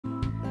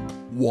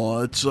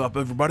What's up,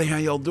 everybody? How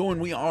y'all doing?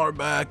 We are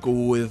back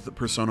with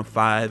Persona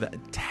 5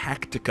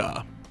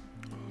 Tactica.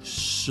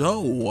 So,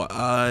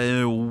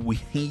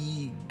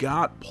 we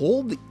got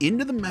pulled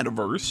into the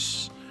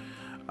metaverse.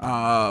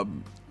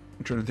 I'm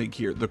trying to think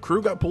here. The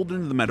crew got pulled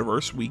into the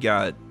metaverse.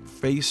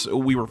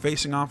 We were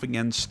facing off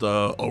against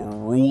a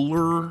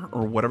ruler,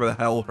 or whatever the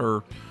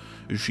hell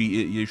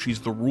she's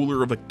the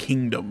ruler of a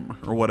kingdom,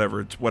 or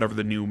whatever. It's whatever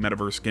the new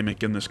metaverse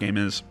gimmick in this game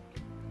is.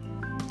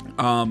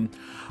 I'm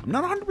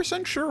not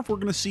 100% sure if we're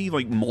going to see,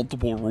 like,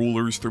 multiple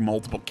rulers through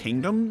multiple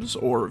kingdoms,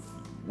 or if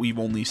we've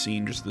only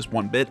seen just this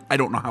one bit. I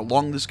don't know how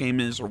long this game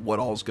is, or what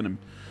all is going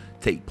to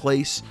take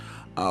place.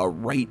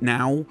 Right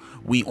now,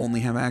 we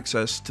only have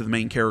access to the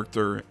main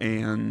character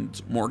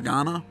and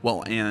Morgana,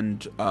 well,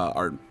 and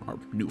our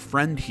new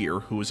friend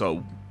here, who is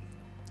a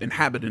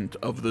inhabitant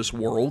of this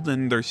world,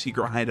 and their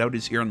secret hideout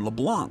is here in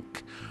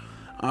LeBlanc.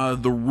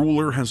 The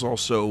ruler has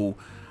also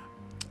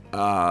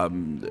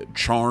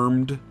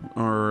charmed,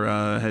 or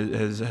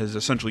has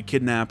essentially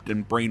kidnapped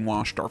and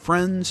brainwashed our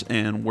friends,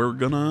 and we're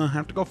gonna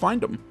have to go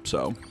find them.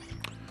 So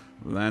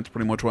that's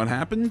pretty much what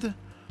happened.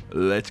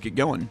 Let's get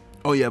going.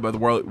 Oh yeah, by the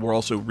way, we're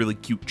also really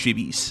cute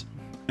chibis,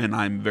 and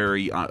I'm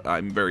very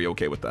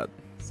okay with that.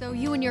 So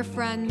you and your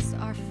friends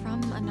are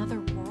from another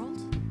world?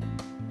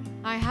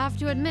 I have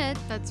to admit,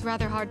 that's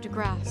rather hard to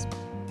grasp.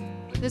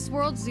 This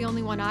world's the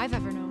only one I've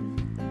ever known.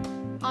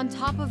 On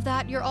top of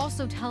that, you're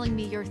also telling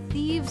me you're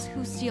thieves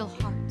who steal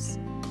hearts.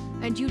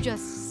 And you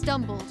just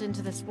stumbled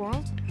into this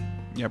world?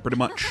 Yeah, pretty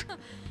much.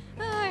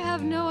 I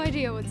have no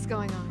idea what's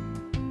going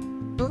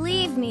on.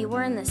 Believe me,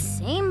 we're in the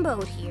same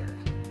boat here.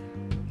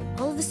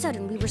 All of a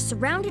sudden, we were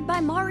surrounded by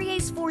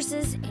Marie's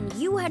forces, and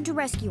you had to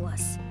rescue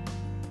us.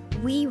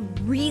 We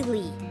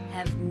really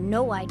have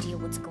no idea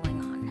what's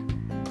going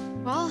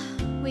on. Well,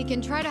 we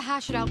can try to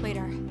hash it out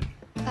later.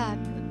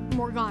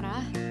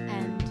 Morgana,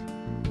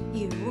 and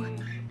you.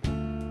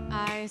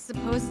 I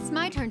suppose it's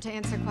my turn to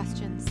answer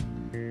questions.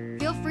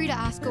 Feel free to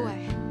ask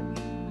away.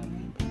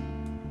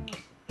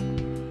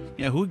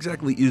 Yeah, who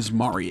exactly is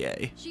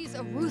Marie? She's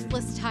a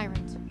ruthless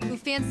tyrant who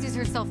fancies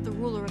herself the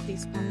ruler of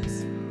these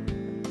parts.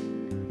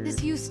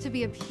 This used to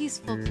be a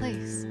peaceful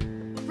place,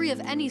 free of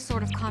any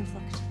sort of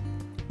conflict.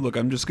 Look,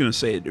 I'm just gonna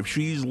say it. If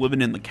she's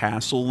living in the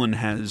castle and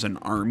has an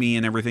army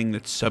and everything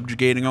that's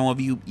subjugating all of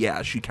you,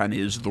 yeah, she kind of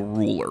is the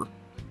ruler.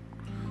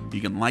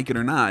 You can like it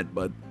or not,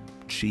 but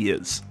she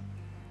is.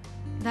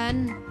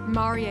 Then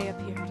Marie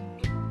appeared,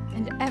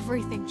 and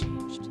everything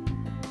changed.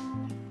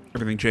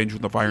 Everything changed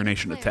when the Fire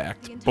Nation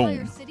attacked. The entire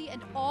Boom. city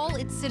and all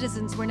its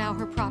citizens were now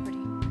her property.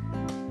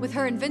 With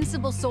her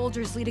invincible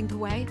soldiers leading the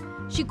way,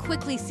 she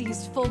quickly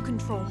seized full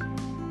control.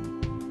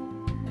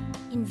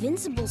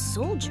 Invincible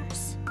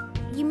soldiers?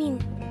 You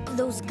mean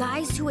those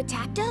guys who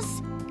attacked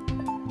us?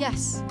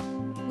 Yes,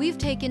 we've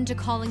taken to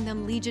calling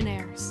them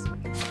legionnaires.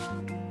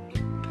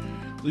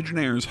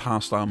 Legionnaires,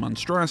 hostile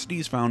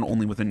monstrosities found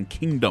only within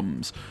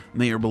kingdoms.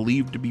 They are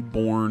believed to be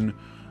born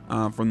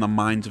from the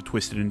minds of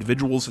twisted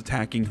individuals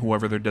attacking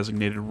whoever their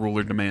designated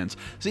ruler demands.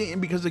 See,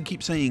 because they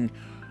keep saying,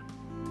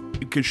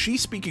 because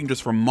she's speaking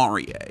just from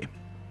Marie,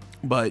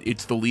 but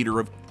it's the leader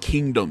of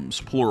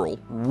kingdoms, plural,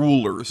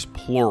 rulers,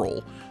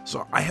 plural.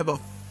 So I have a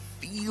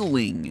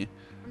feeling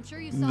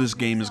this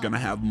game is going to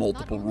have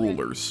multiple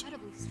rulers.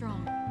 Incredibly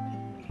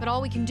strong, but all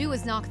we can do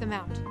is knock them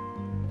out.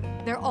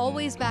 They're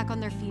always back on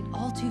their feet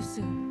all too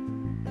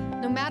soon.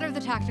 No matter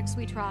the tactics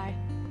we try,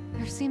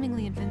 they're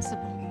seemingly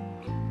invincible.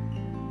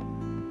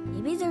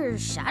 Maybe they're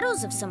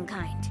shadows of some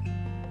kind.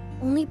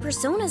 Only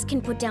personas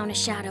can put down a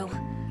shadow.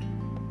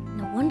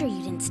 No wonder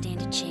you didn't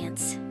stand a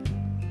chance.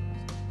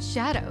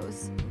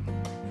 Shadows?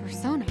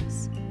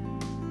 Personas?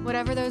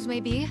 Whatever those may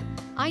be,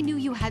 I knew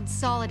you had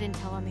solid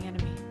intel on the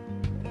enemy.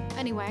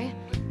 Anyway,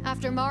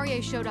 after Marie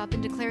showed up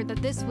and declared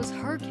that this was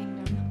her kingdom,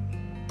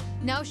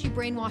 now she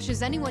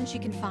brainwashes anyone she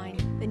can find,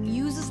 then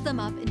uses them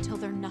up until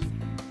they're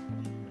nothing.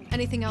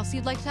 Anything else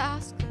you'd like to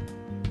ask?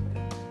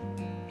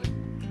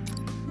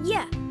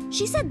 Yeah,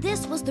 she said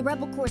this was the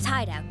Rebel Corps'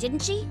 hideout,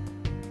 didn't she?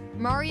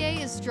 Marie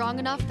is strong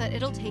enough that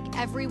it'll take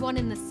everyone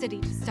in the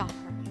city to stop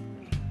her.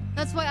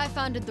 That's why I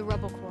founded the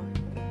Rebel Corps.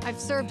 I've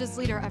served as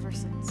leader ever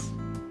since.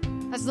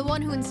 As the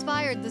one who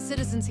inspired the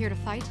citizens here to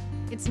fight,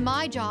 it's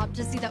my job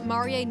to see that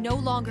Marie no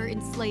longer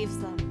enslaves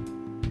them.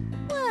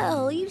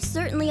 Well, you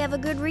certainly have a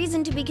good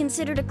reason to be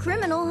considered a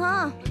criminal,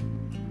 huh?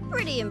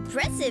 Pretty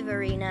impressive,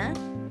 Arena.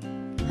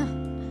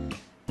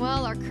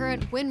 Well, our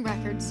current win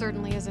record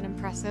certainly isn't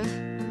impressive.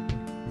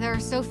 There are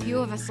so few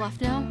of us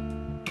left now.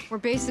 We're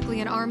basically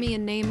an army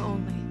in name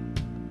only.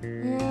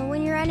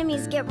 When your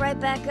enemies get right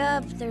back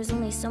up, there's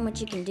only so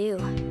much you can do.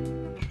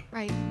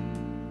 Right.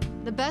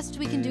 The best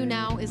we can do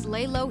now is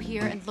lay low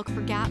here and look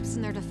for gaps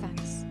in their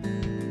defense.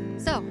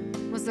 So,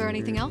 was there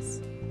anything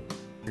else?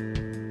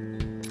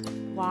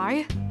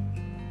 Why?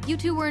 You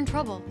two were in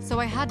trouble, so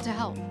I had to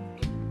help.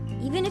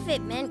 Even if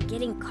it meant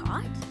getting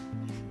caught?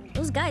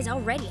 Those guys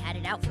already had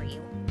it out for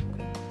you.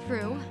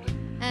 True.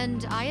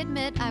 And I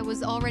admit I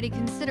was already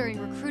considering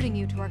recruiting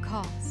you to our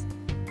cause.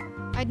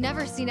 I'd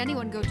never seen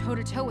anyone go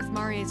toe-to-toe with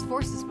Marie's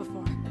forces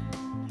before.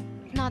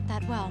 Not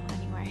that well,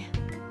 anyway.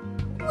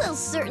 We'll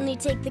certainly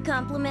take the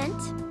compliment.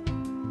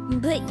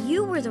 But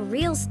you were the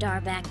real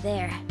star back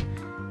there.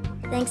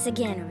 Thanks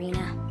again,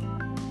 Irina.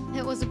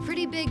 It was a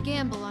pretty big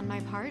gamble on my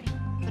part,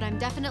 but I'm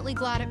definitely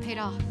glad it paid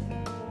off.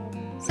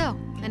 So,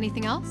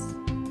 anything else?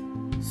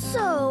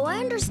 So, I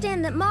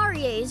understand that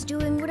Marie is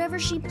doing whatever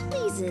she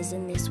pleases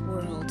in this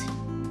world.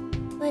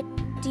 But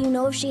do you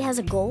know if she has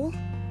a goal?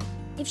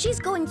 If she's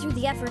going through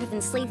the effort of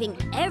enslaving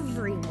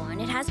everyone,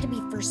 it has to be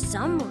for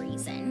some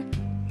reason.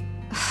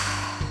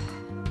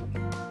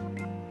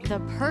 The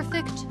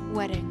perfect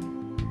wedding.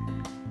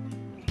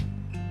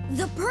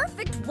 The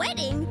perfect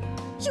wedding?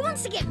 She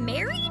wants to get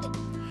married?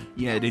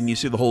 Yeah, didn't you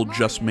see the whole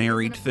just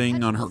married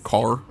thing on her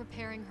car?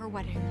 Preparing her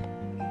wedding.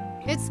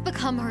 It's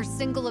become her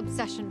single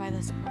obsession by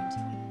this point.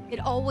 It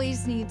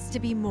always needs to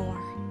be more,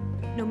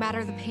 no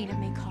matter the pain it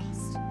may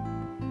cost.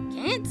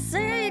 Can't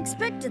say I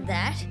expected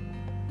that.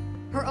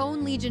 Her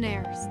own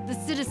legionnaires, the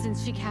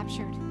citizens she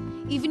captured,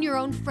 even your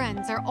own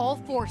friends are all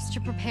forced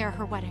to prepare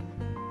her wedding.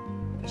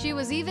 She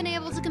was even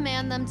able to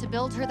command them to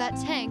build her that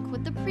tank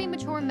with the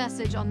premature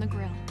message on the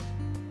grill.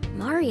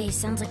 Marie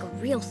sounds like a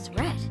real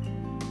threat.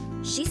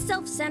 She's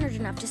self-centered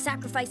enough to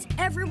sacrifice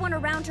everyone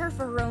around her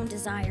for her own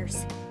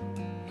desires.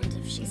 And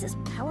if she's as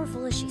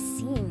powerful as she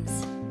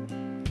seems,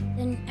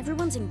 then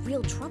everyone's in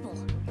real trouble.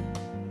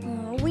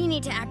 Oh, we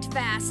need to act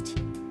fast.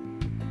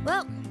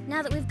 Well,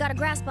 now that we've got a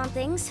grasp on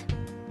things,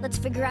 let's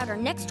figure out our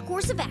next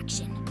course of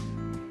action.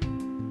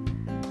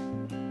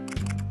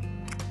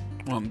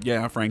 Well,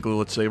 yeah, frankly,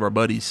 let's save our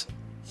buddies.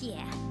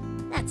 Yeah,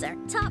 that's our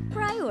top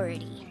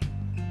priority.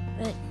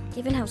 But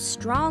given how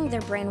strong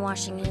their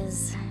brainwashing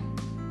is,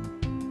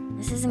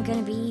 this isn't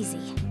gonna be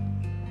easy.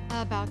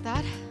 About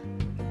that,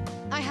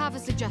 I have a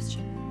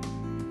suggestion.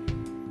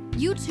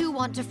 You two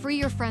want to free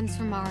your friends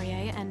from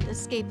Marie and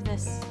escape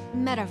this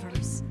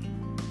metaverse.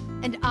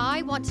 And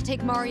I want to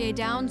take Marie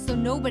down so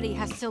nobody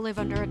has to live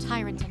under a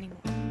tyrant anymore.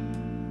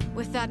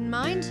 With that in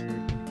mind,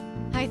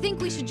 I think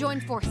we should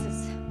join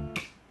forces.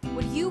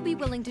 Would you be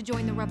willing to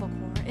join the Rebel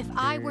Corps if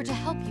I were to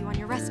help you on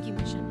your rescue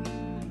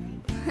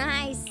mission?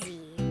 I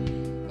see.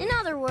 In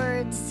other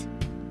words,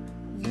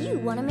 you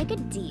want to make a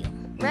deal,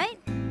 right?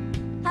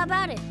 How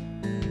about it?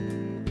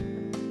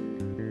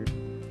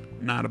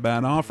 Not a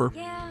bad offer.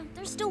 Yeah,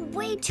 there's still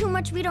way too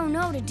much we don't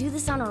know to do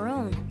this on our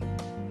own.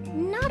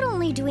 Not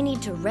only do we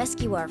need to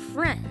rescue our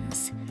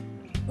friends,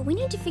 but we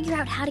need to figure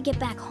out how to get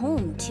back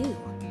home, too.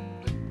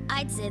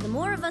 I'd say the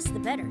more of us, the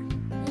better.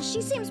 And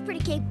she seems pretty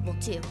capable,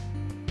 too.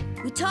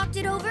 We talked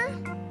it over,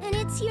 and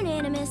it's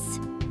unanimous.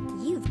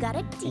 You've got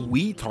a deal.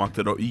 We talked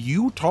it over.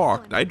 You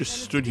talked. I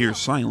just stood here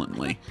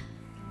silently.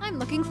 I'm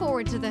looking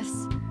forward to this.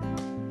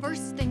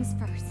 First things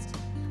first,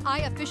 I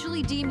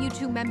officially deem you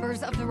two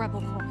members of the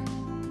Rebel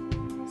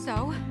Corps.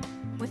 So,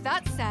 with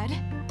that said,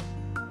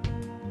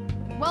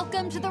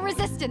 welcome to the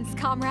Resistance,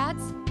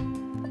 comrades.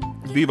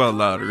 Viva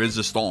la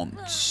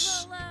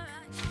Resistance.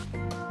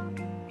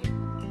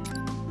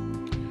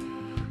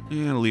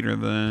 Yeah, leader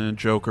of the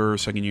Joker,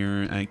 second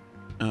year,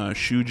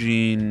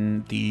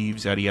 Shujin,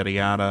 thieves, yada yada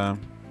yada.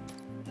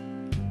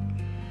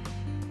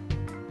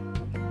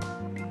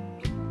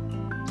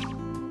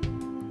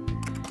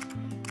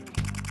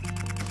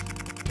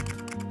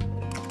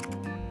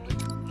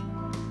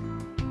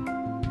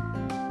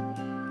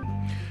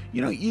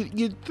 You know,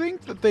 you'd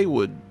think that they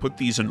would put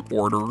these in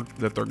order,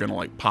 that they're gonna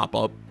like pop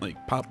up,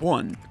 like pop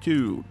 1,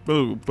 2,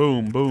 boom,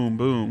 boom, boom,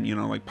 boom, you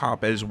know, like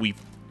pop as we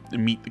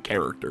meet the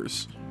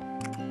characters.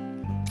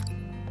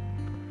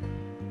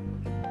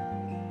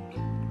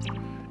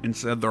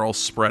 Instead, they're all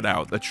spread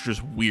out. That's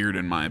just weird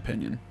in my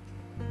opinion.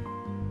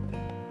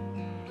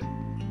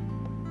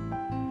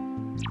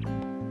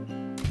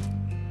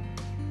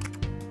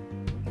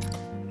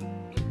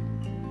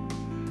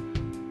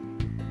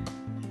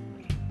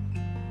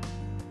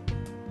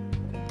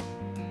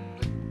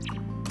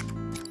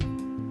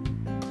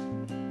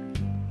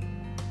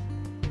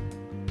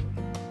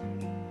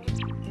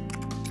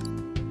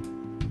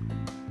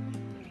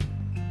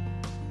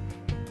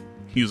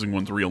 Using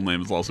one's real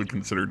name is also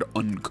considered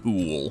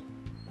uncool.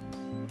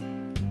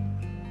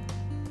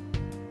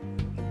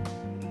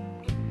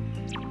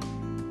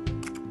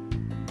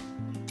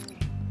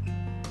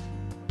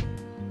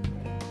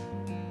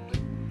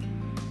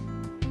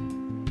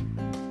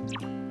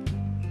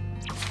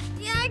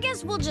 Yeah, I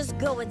guess we'll just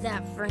go with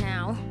that for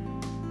now.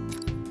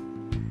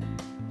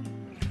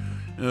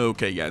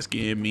 Okay, guys,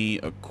 give me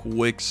a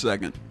quick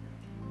second.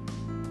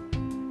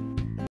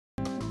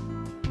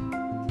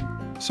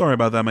 Sorry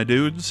about that, my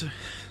dudes.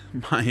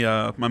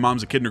 My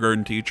mom's a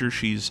kindergarten teacher.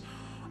 She's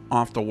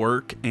off to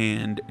work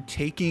and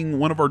taking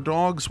one of our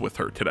dogs with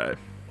her today.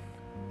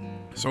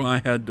 So I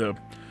had to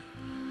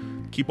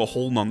keep a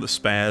hold on the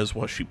spaz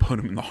while she put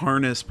him in the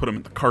harness, put him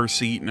in the car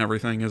seat and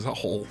everything. Is a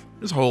whole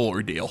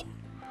ordeal.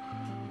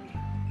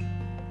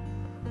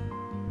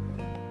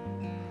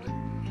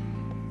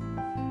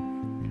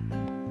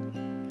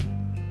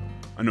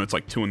 I know it's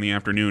like 2 in the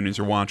afternoon as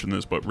you're watching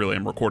this, but really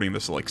I'm recording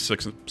this at like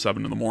 6,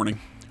 7 in the morning.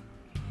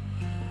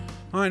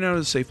 Find out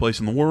a safe place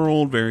in the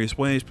world, various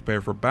ways,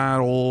 prepare for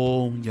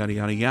battle, yada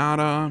yada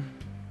yada.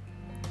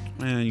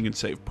 And you can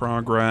save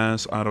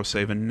progress,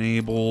 autosave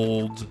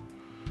enabled.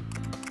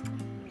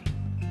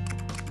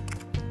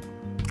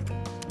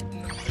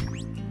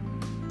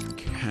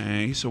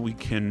 Okay, so we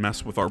can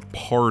mess with our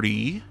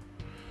party.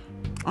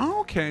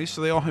 Oh, okay,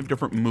 so they all have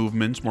different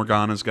movements.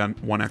 Morgana's got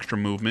one extra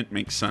movement.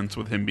 Makes sense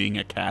with him being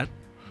a cat.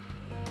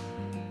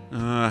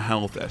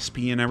 Health,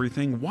 SP, and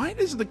everything. Why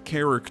does the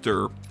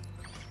character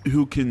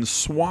who can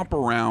swap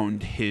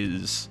around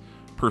his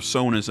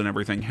personas and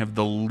everything have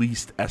the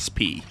least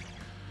SP?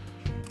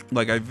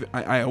 Like,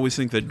 I always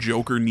think that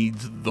Joker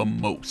needs the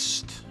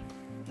most.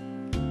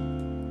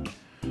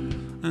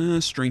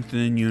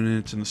 Strengthening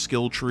units in the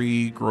skill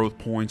tree. Growth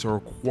points are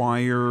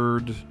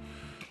acquired.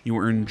 You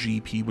earn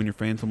GP when your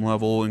phantom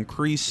level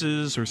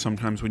increases, or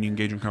sometimes when you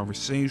engage in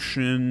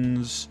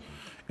conversations.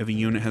 If a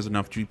unit has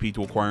enough GP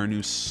to acquire a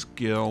new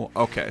skill.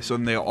 Okay, so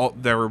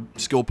their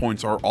skill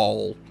points are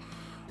all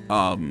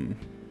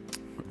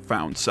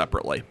found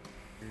separately.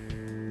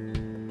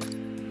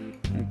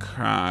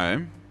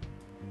 Okay.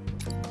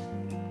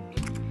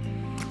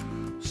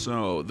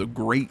 So, the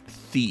Great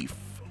Thief.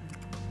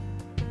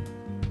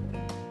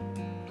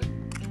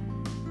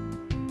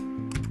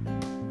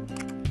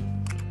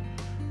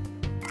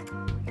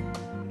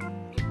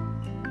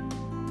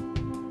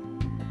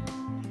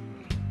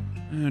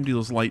 And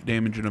deals light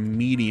damage in a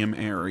medium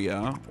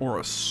area or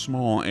a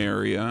small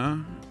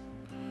area.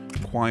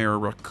 Acquire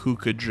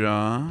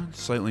Rakukaja.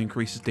 Slightly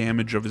increases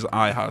damage of his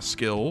Iha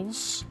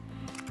skills.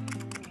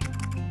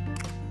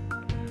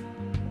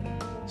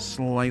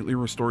 Slightly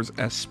restores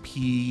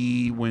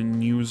SP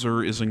when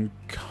user is in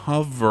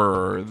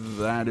cover.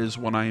 That is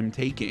what I am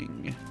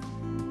taking.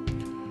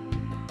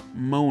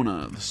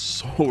 Mona, the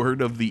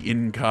Sword of the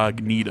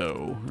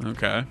Incognito.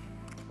 Okay.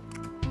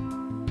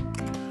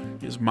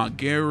 Is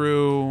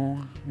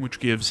Mageru, which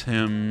gives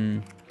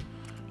him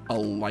a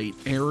light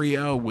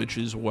area, which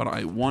is what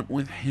I want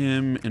with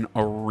him. An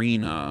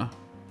arena.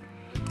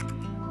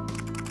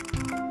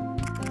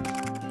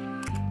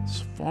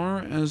 As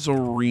far as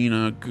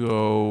arena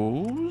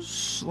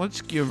goes,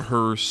 let's give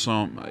her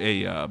some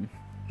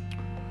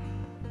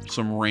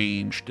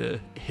range to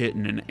hit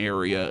in an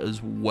area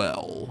as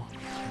well.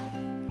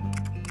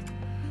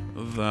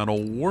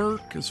 That'll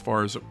work. As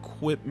far as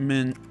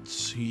equipment,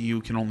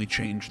 you can only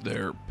change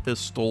their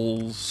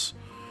pistols.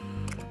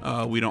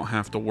 We don't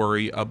have to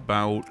worry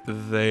about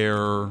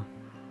their...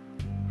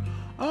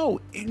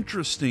 Oh,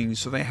 interesting.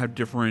 So they have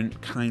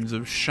different kinds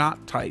of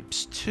shot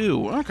types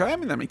too. Okay, I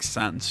mean, that makes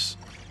sense.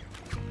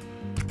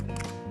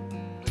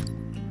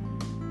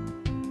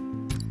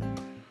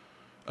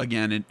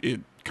 Again,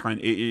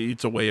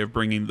 it's a way of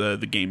bringing the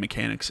game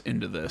mechanics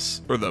into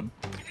this, or the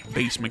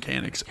base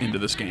mechanics into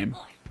this game.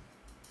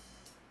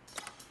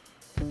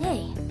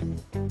 Hey,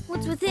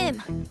 what's with him?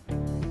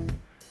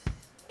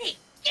 Hey,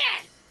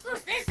 Dad!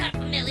 Who's this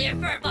unfamiliar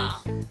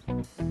furball?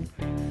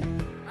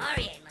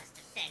 Marie must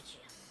have sent you.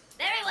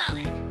 Very well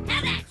then,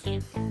 have at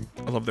you!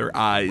 I love their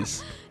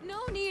eyes. No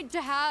need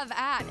to have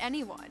at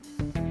anyone.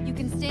 You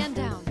can stand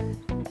down.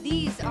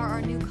 These are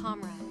our new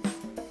comrades.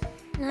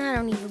 I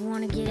don't even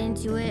want to get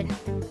into it.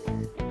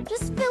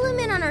 Just fill him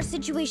in on our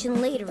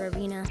situation later,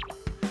 Arena.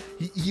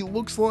 He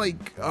looks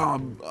like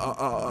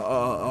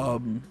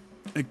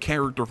a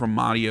character from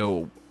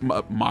Mario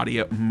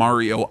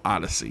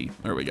Odyssey.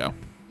 There we go.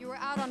 You were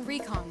out on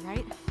recon,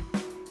 right?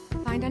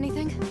 Find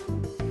anything?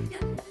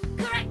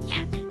 Correct,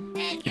 Captain.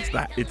 And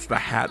It's the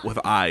hat with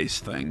eyes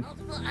thing.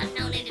 multiple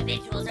unknown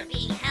individuals are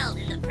being held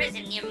in the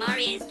prison near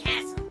Marie's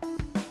castle.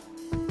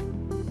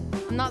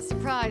 I'm not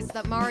surprised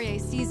that Marie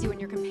sees you and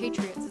your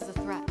compatriots as a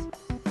threat.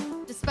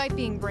 Despite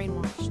being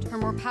brainwashed, her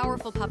more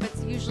powerful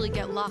puppets usually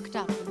get locked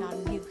up and not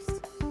in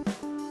use.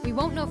 We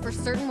won't know for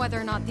certain whether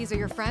or not these are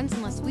your friends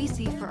unless we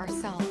see for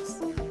ourselves.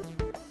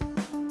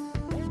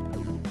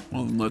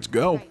 Well, then let's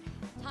go. Right.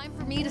 Time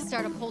for me to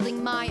start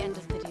upholding my end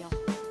of the deal.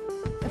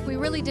 If we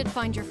really did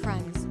find your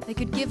friends, they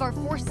could give our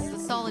forces a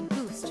solid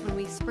boost when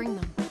we spring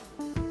them.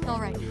 All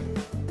right.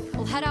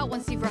 We'll head out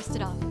once you've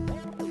rested up.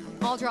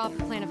 I'll draw up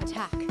a plan of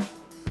attack.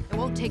 It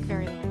won't take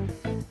very long.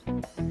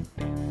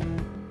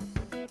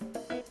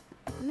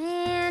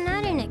 Man,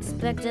 I didn't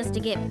expect us to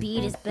get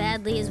beat as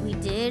badly as we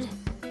did.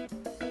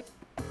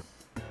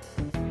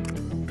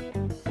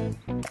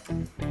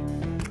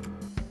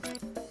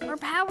 Our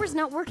powers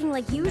not working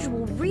like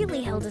usual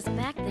really held us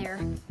back there.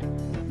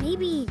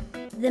 Maybe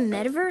the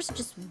metaverse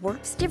just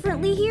works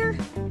differently here?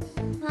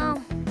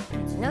 Well,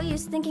 it's no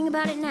use thinking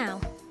about it now.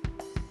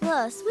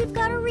 Plus, we've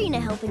got Arena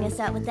helping us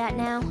out with that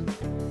now.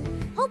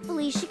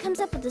 Hopefully, she comes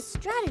up with a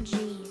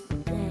strategy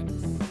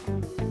that's...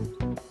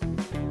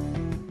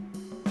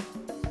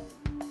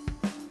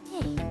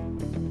 Hey,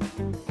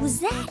 was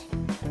that?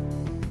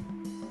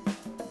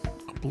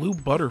 A blue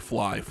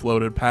butterfly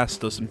floated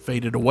past us and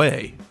faded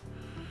away.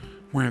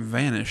 Where it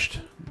vanished,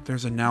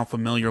 there's a now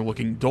familiar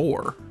looking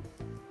door.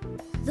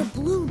 The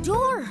blue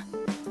door!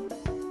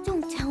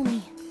 Don't tell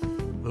me.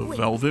 The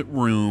velvet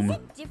room. Is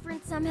it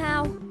different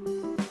somehow?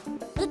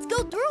 Let's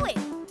go through it!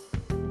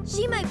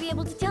 She might be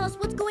able to tell us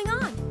what's going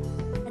on.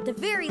 At the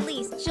very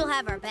least, she'll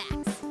have our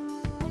backs.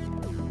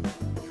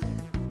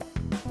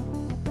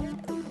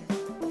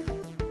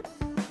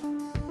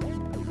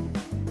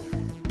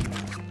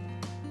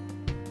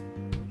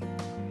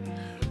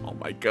 Oh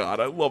my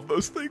god, I love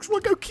those things.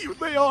 Look how cute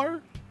they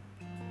are.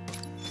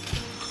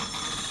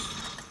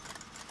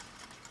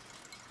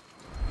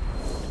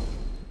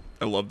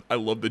 I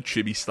love the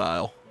chibi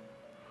style.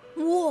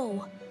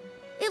 Whoa!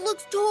 It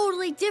looks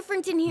totally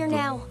different in here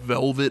now.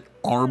 Velvet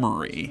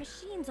Armory.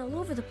 Machines all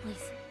over the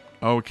place.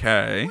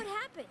 Okay. What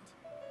happened?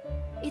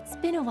 It's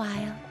been a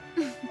while.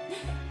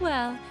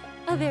 Well,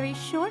 a very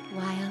short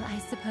while, I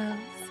suppose.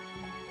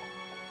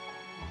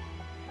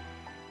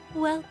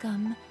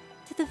 Welcome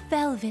to the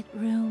Velvet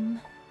Room.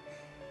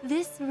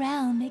 This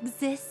realm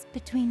exists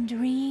between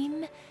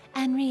dream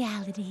and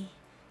reality,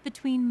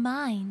 between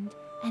mind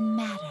and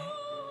matter.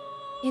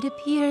 It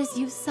appears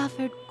you've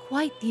suffered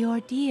quite the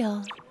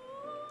ordeal.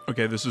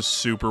 Okay, this is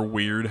super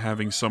weird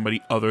having somebody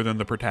other than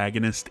the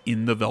protagonist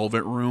in the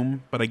Velvet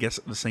Room, but I guess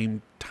at the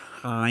same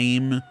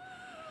time,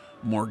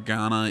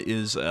 Morgana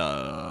is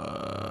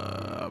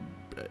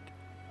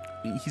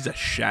he's a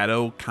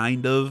shadow,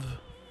 kind of.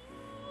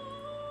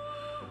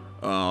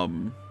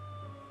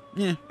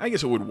 Yeah, I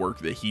guess it would work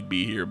that he'd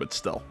be here, but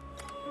still.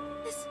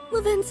 Miss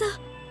Lavenza.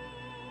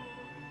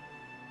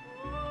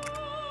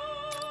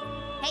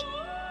 Hey,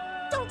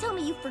 don't tell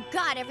me you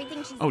forgot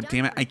everything she's Oh, done.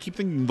 damn it. I keep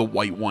thinking the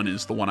white one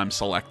is the one I'm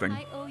selecting.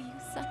 I owe you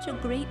such a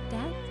great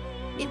debt.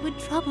 It would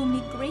trouble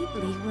me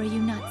greatly were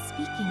you not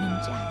speaking in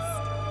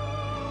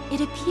jest.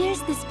 It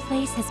appears this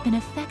place has been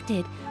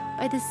affected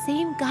by the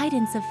same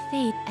guidance of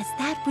fate as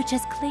that which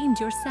has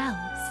claimed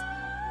yourselves.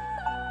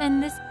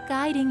 And this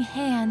guiding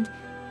hand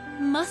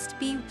must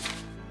be...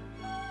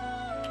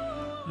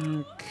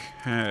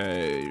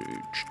 Okay.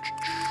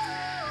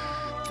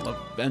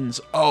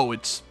 Lavenza. Oh,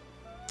 it's...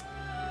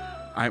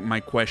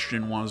 my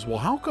question was, well,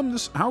 how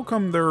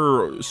come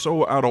they're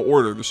so out of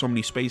order? There's so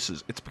many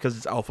spaces. It's because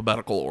it's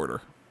alphabetical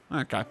order.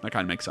 Okay, that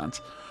kind of makes sense.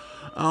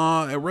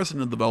 A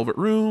resident of the Velvet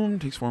Room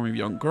takes form of a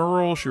young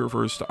girl. She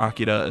refers to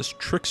Akira as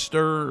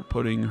Trickster,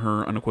 putting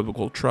her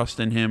unequivocal trust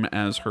in him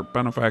as her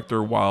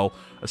benefactor while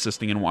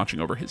assisting and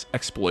watching over his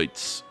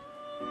exploits.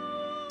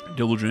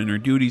 Diligent in her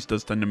duties,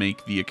 does tend to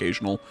make the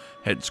occasional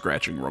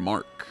head-scratching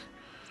remark.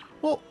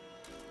 Well,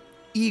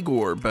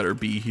 Igor better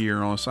be here,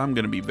 or else I'm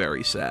going to be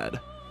very sad.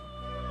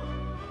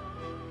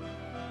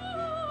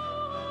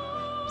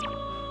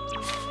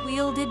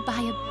 Wielded by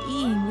a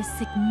being with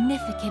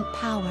significant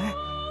power.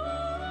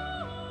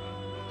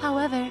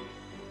 However,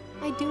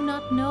 I do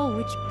not know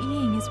which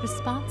being is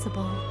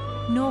responsible,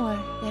 nor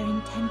their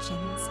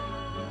intentions.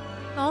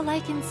 All I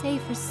can say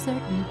for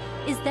certain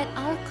is that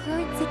our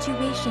current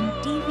situation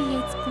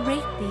deviates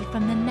greatly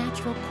from the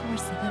natural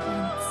course of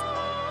events.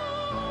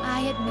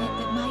 I admit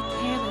that my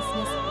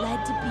carelessness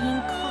led to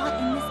being caught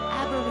in this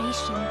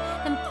aberration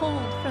and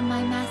pulled from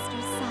my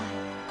master's side.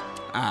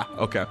 Ah,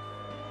 okay.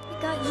 It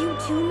got you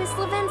too, Miss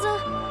Lavenza?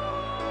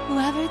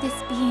 Whoever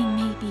this being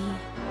may be,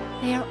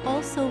 they are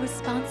also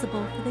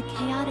responsible for the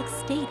chaotic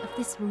state of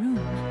this room.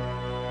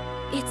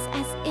 It's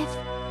as if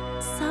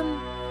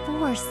some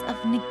force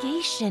of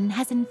negation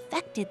has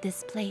infected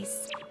this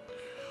place.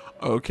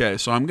 Okay,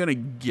 so I'm gonna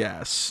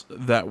guess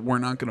that we're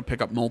not gonna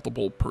pick up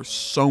multiple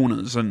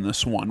personas in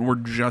this one. We're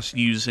just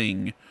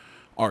using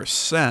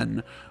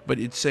Arsene, but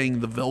it's saying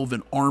the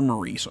Velvet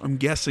Armory, so I'm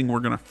guessing we're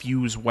gonna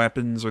fuse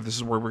weapons, or this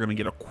is where we're gonna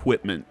get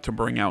equipment to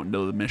bring out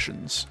into the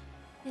missions.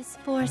 This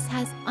force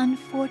has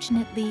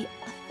unfortunately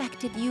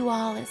affected you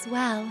all as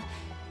well,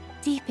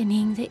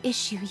 deepening the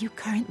issue you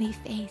currently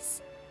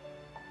face.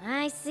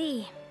 I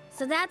see.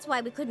 So that's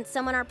why we couldn't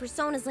summon our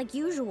personas like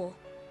usual.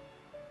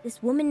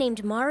 This woman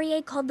named Marie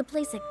called the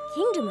place a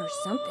kingdom or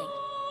something.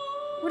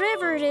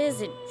 Whatever it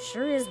is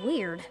sure is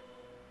weird.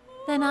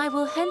 Then I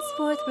will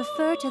henceforth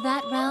refer to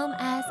that realm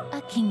as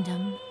a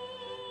kingdom.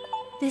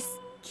 This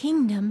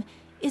kingdom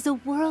is a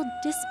world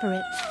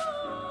disparate.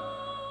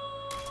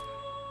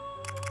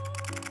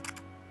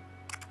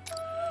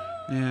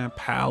 Yeah,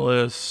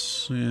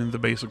 Palace, the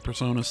basic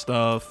Persona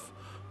stuff,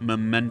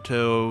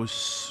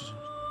 Mementos.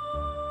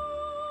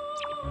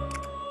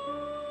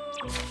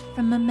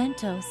 From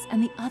Mementos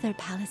and the other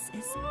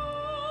palaces.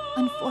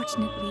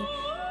 Unfortunately,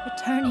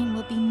 returning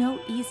will be no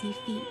easy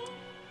feat.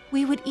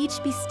 We would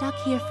each be stuck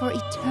here for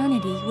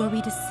eternity were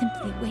we to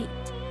simply wait.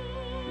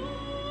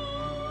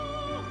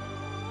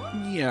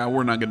 Yeah,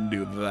 we're not gonna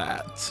do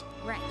that.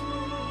 Right.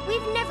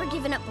 We've never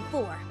given up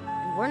before,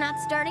 and we're not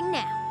starting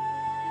now.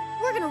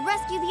 We're gonna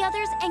rescue the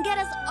others and get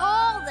us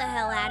all the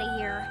hell out of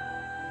here.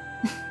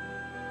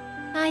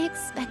 I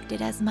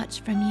expected as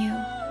much from you.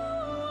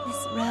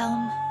 This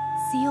realm,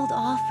 sealed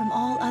off from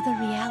all other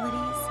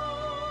realities.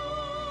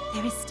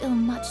 There is still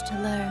much to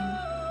learn.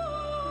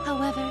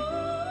 However,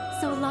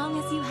 so long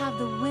as you have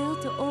the will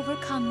to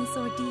overcome this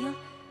ordeal,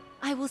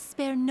 I will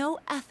spare no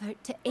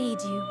effort to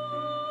aid you.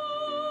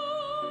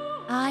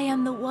 I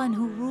am the one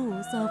who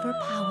rules over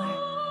power.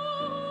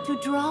 To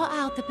draw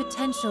out the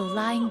potential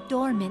lying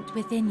dormant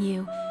within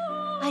you,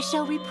 I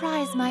shall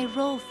reprise my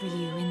role for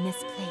you in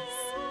this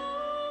place.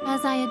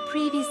 As I had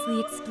previously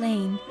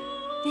explained,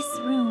 this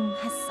room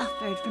has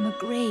suffered from a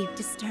grave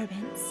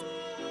disturbance.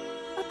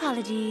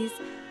 Apologies,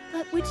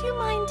 but would you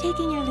mind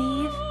taking your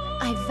leave?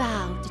 I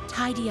vow to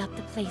tidy up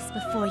the place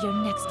before your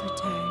next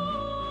return.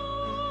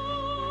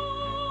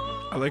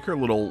 I like her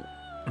little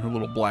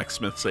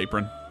blacksmith's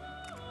apron.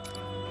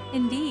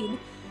 Indeed,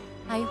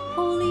 I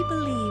wholly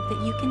believe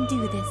that you can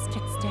do this,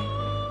 trickster.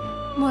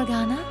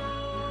 Morgana,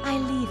 I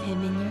leave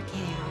him in your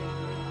care.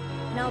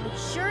 And I'll be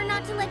sure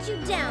not to let you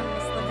down,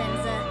 Miss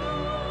Lavenza.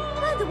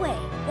 By the way,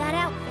 that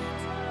outfit,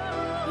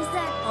 is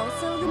that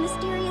also the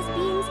mysterious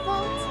being's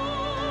fault?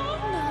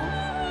 No,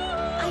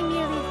 I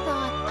merely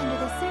thought, under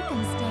the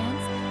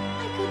circumstance,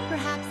 I could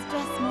perhaps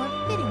dress more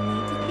fittingly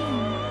to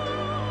theme.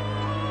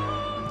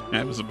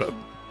 That was about...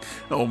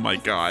 Oh my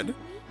god.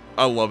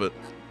 I love it.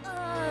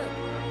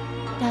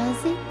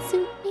 Does it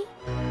suit me?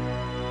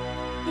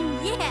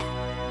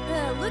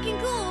 Yeah, looking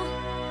cool.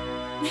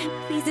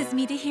 Pleases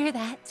me to hear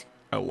that.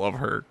 I love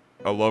her.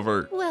 I love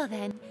her. Well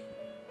then,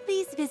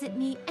 please visit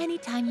me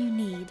anytime you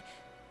need,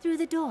 through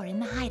the door in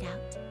the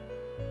hideout.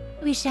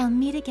 We shall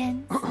meet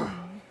again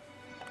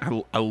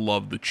soon. I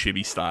love the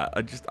chibi style.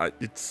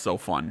 It's so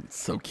fun. It's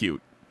so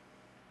cute.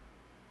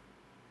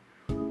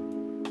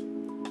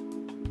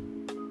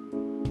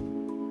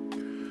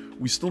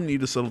 We still need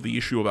to settle the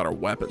issue about our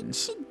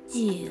weapons.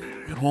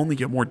 It'll only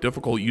get more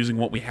difficult using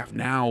what we have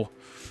now.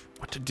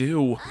 What to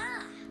do?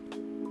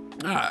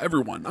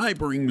 Everyone, I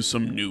bring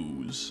some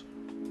news.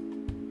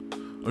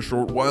 A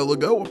short while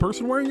ago, a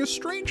person wearing a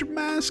strange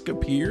mask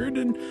appeared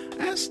and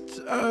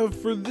asked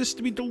for this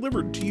to be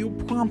delivered to you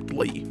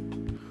promptly.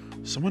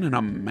 Someone in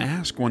a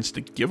mask wants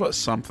to give us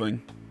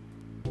something.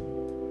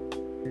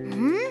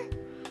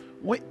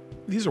 Wait,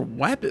 these are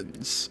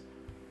weapons.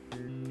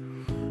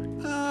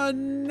 A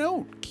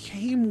note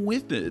came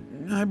with it.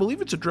 I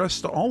believe it's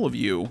addressed to all of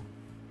you.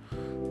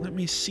 Let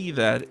me see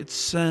that. It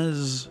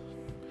says,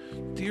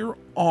 "Dear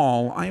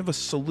all, I have a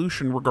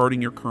solution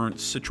regarding your current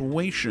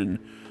situation.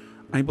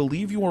 I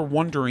believe you are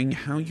wondering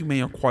how you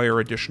may acquire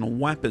additional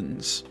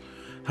weapons.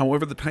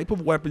 However, the type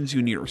of weapons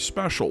you need are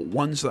special,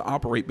 ones that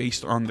operate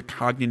based on the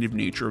cognitive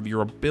nature of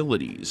your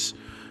abilities.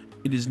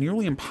 It is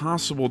nearly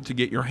impossible to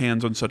get your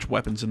hands on such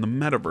weapons in the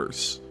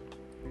metaverse."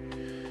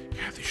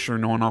 Yeah, they sure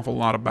know an awful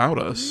lot about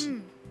us.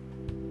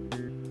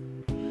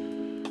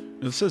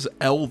 It says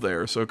L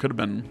there, so it could have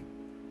been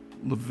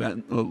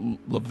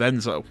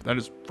Lavenza. That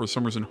is, for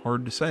some reason,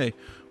 hard to say.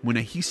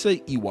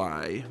 Munehisa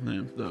Iwai,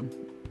 the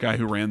guy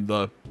who ran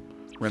the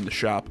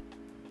shop.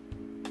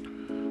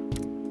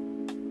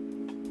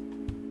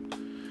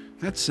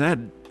 That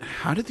said,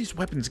 how did these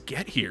weapons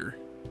get here?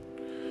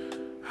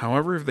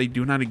 However, if they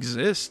do not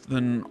exist,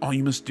 then all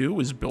you must do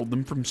is build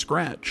them from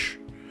scratch.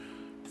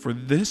 For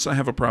this, I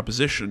have a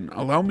proposition.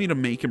 Allow me to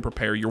make and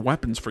prepare your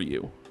weapons for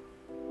you.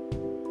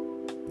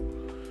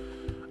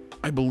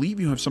 I believe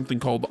you have something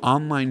called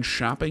online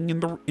shopping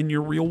in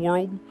your real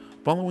world.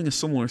 Following a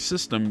similar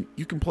system,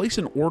 you can place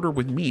an order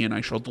with me and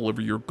I shall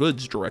deliver your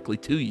goods directly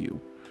to you.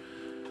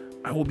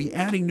 I will be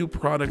adding new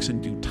products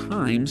in due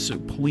time, so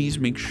please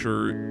make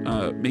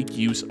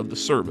use of the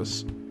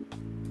service.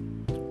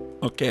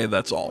 Okay,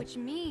 that's all. Which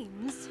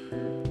means...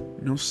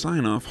 No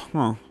sign-off,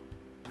 huh?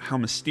 How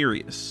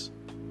mysterious.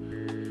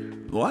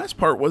 The last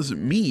part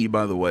wasn't me,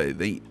 by the way.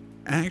 They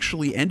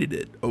actually ended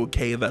it.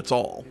 Okay, that's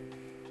all.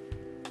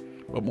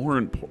 But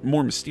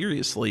more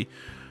mysteriously,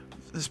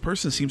 this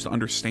person seems to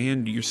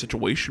understand your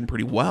situation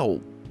pretty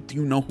well. Do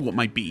you know who it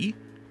might be?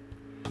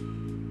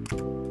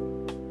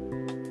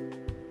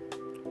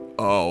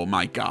 Oh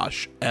my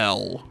gosh,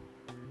 L.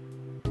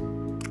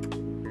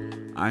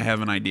 I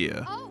have an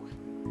idea.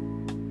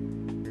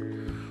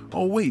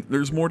 Oh wait,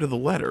 there's more to the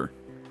letter.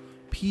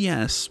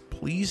 P.S.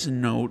 Please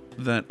note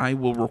that I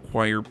will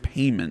require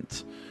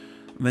payment.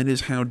 That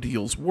is how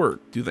deals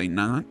work, do they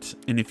not?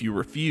 And if you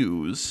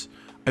refuse,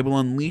 I will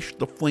unleash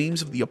the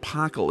flames of the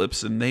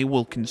apocalypse and they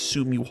will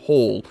consume you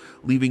whole,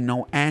 leaving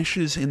no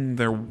ashes in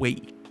their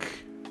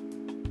wake.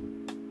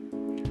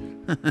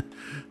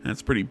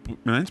 That's pretty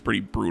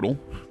brutal.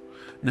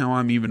 Now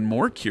I'm even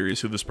more curious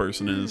who this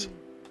person is.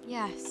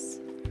 Yes.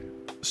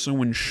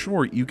 So in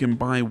short, you can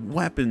buy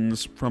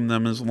weapons from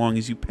them as long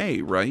as you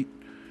pay, right?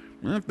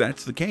 Well, if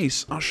that's the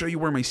case, I'll show you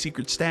where my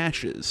secret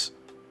stash is.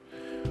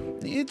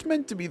 It's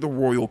meant to be the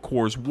Royal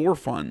Corps' war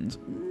fund,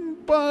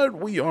 but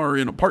we are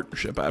in a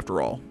partnership after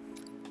all.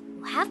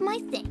 You have my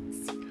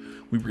things.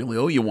 We really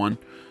owe you one.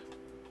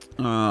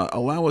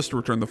 Allow us to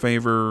return the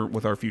favor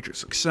with our future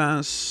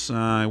success.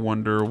 I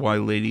wonder why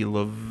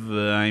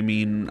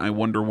I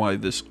wonder why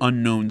this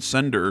unknown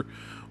sender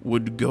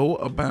would go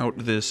about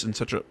this in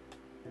such a...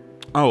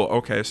 Oh,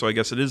 okay, so I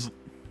guess it is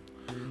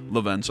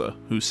Lavenza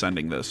who's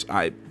sending this.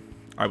 I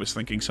was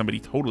thinking somebody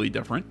totally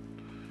different.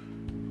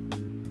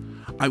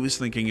 I was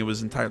thinking it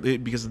was entirely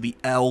because of the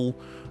L.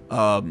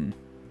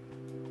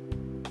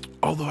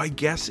 Although I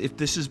guess if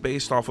this is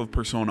based off of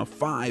Persona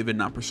 5 and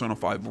not Persona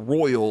 5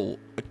 Royal,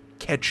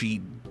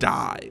 Akechi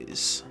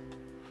dies.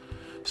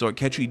 So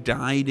Akechi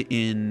died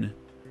in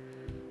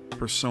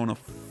Persona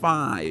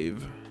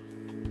 5.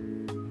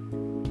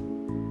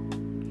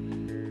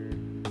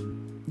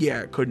 Yeah,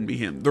 it couldn't be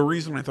him. The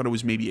reason I thought it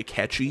was maybe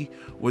Akechi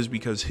was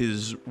because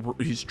his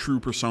true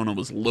persona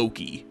was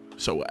Loki.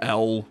 So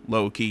L,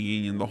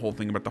 Loki, and the whole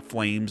thing about the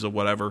flames or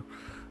whatever.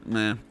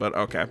 Nah, but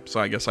okay. So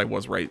I guess I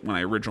was right when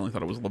I originally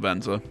thought it was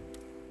Lavenza.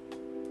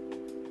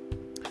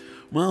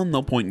 Well,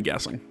 no point in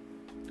guessing.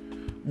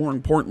 More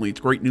importantly, it's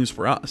great news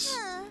for us.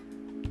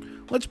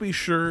 Let's be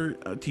sure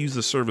to use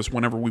the service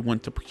whenever we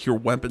want to procure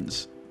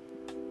weapons.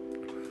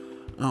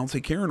 I'll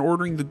take care in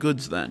ordering the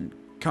goods then.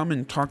 Come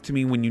and talk to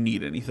me when you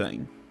need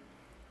anything.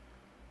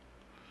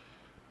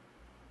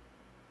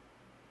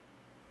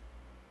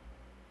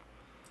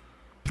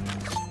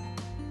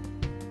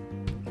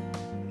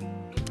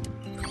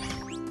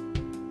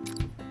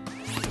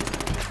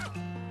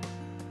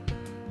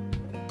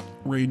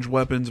 Ranged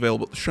weapons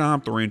available at the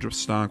shop. The range of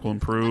stock will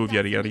improve.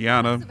 Yada, yada,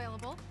 yada.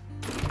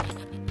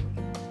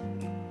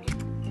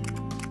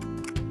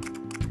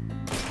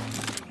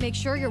 Make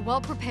sure you're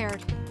well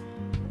prepared.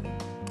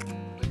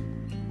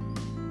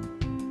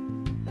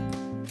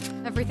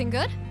 Everything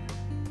good?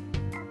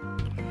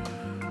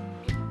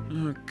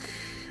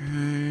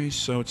 Okay,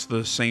 so it's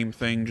the same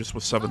thing, just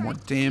with 7 more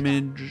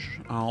damage.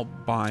 I'll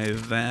buy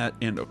that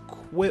and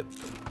equip.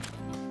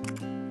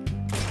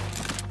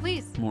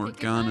 Please.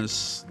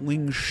 Morgana's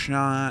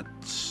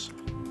slingshots.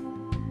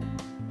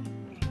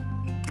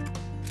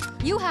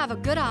 You have a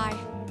good eye.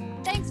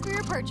 Thanks for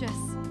your purchase.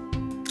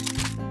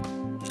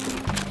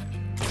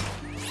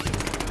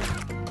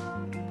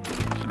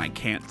 And I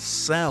can't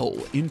sell.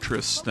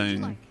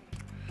 Interesting.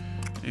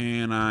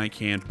 And I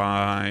can't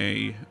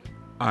buy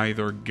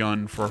either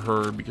gun for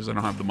her because I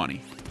don't have the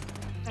money.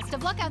 Best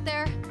of luck out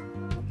there.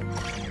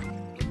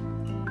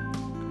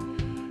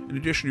 In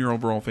addition to your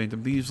overall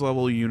Phantom Thieves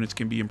level, units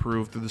can be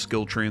improved through the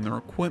skill tree and their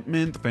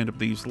equipment. The Phantom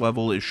Thieves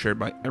level is shared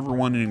by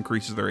everyone and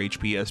increases their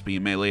HP, SP,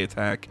 and melee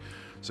attack.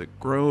 As it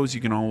grows,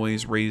 you can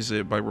always raise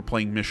it by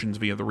replaying missions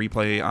via the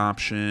replay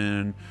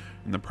option.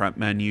 In the prep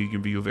menu, you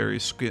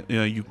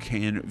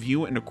can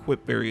view and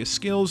equip various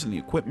skills. In the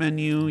equip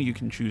menu, you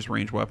can choose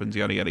ranged weapons,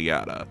 yada yada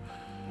yada.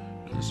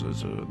 This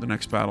is the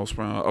next battle's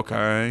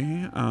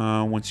okay.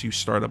 Once you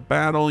start a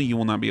battle, you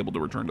will not be able to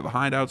return to the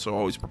hideout, so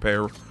always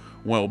prepare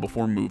well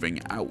before moving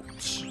out.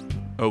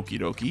 Okie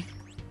dokie.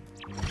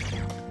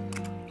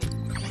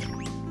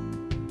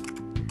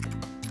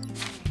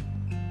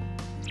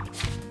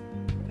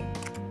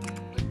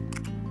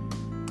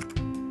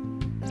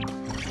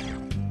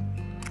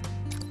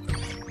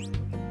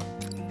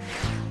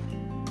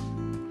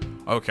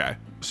 Okay,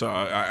 so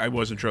I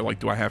wasn't sure, like,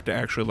 do I have to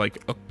actually, like,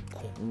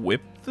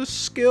 equip the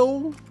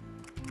skill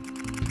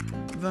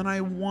that I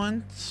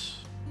want?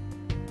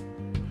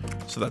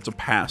 So that's a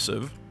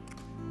passive.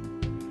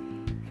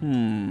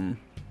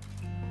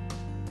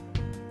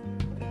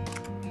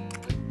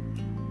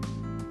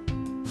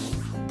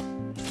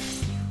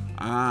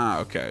 Ah,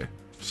 okay.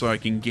 So I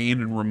can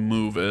gain and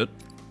remove it.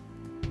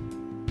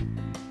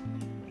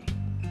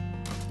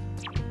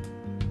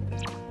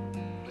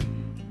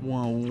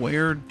 Well,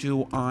 where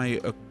do I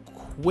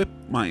equip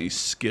my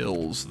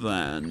skills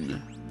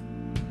then?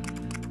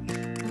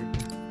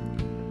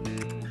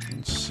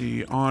 Let's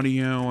see,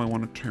 audio, I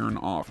want to turn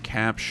off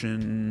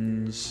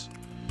captions.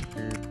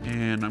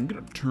 And I'm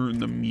going to turn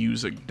the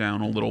music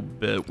down a little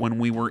bit. When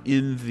we were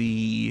in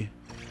the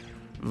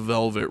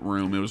Velvet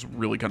Room, it was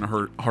really kind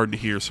of hard to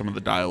hear some of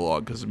the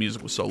dialogue because the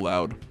music was so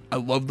loud. I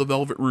love the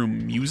Velvet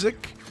Room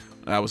music.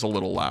 That was a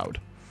little loud.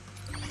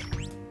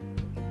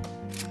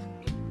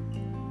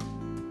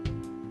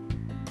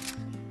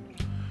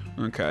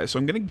 Okay, so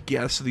I'm gonna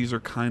guess these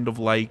are kind of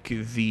like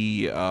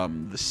the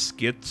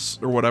skits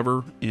or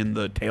whatever in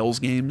the Tales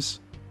games.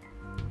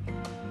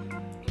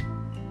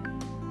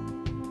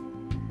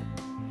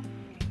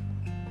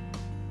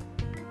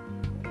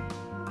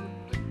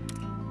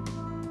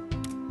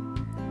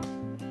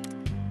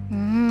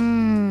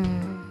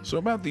 So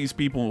about these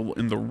people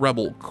in the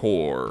Rebel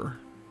Corps.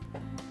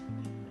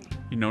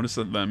 You notice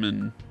that them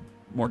and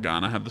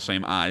Morgana have the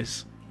same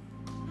eyes.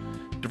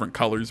 Different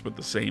colors, but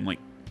the same, like,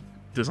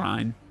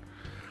 design.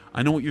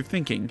 I know what you're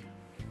thinking.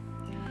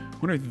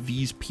 What are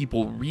these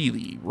people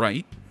really,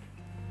 right?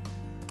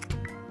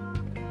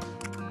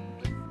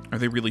 Are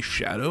they really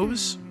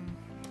shadows?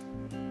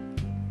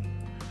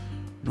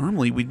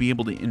 Normally, we'd be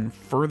able to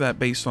infer that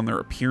based on their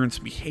appearance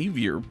and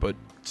behavior, but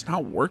it's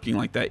not working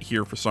like that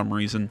here for some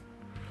reason.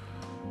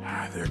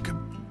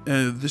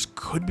 This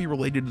could be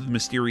related to the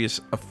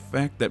mysterious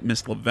effect that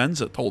Miss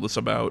Lavenza told us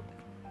about.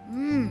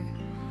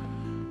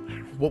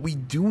 What we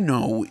do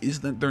know is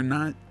that they're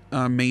not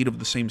made of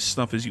the same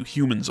stuff as you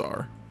humans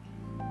are.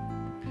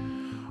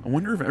 I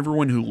wonder if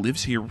everyone who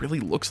lives here really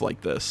looks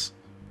like this.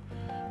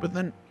 But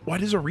then, why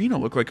does Arena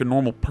look like a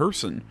normal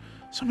person?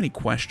 So many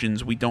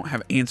questions we don't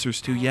have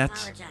answers to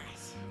yet.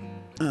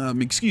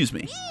 Excuse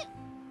me.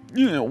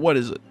 Yeah, what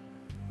is it?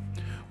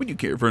 Would you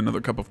care for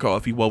another cup of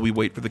coffee while we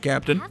wait for the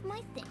captain? Have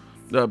my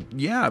things.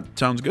 Yeah,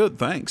 sounds good,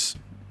 thanks.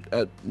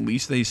 At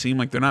least they seem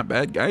like they're not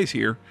bad guys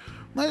here.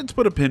 Let's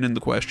put a pin in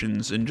the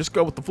questions and just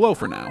go with the flow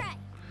for now.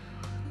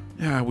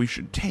 We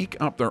should take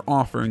up their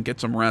offer and get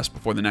some rest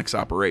before the next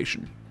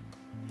operation.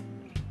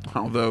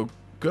 Although,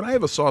 could I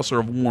have a saucer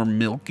of warm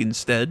milk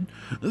instead?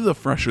 The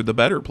fresher the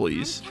better,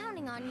 please. I'm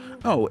counting on you.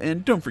 Oh,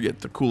 and don't forget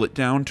to cool it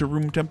down to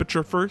room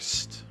temperature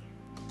first.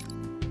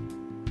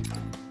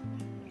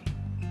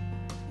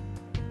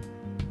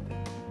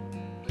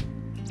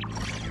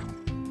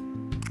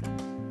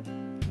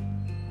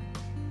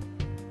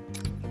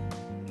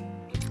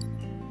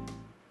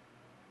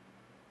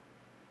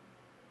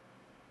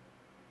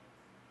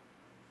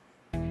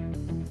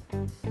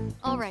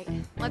 All right,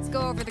 let's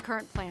go over the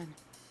current plan.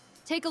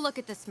 Take a look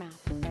at this map.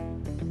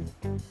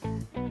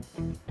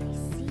 I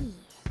see.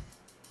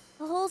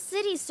 The whole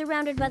city's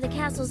surrounded by the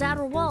castle's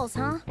outer walls,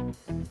 huh?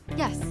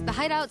 Yes, the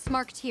hideout's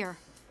marked here.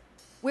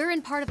 We're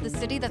in part of the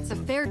city that's a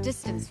fair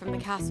distance from the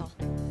castle.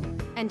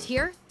 And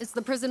here is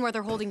the prison where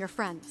they're holding your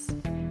friends.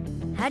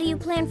 How do you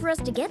plan for us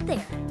to get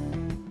there?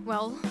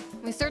 Well,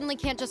 we certainly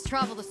can't just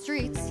travel the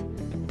streets.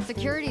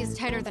 Security is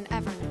tighter than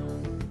ever now.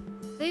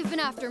 They've been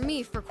after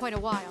me for quite a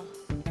while,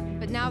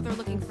 but now they're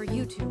looking for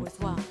you two as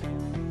well.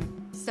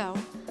 So,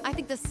 I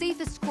think the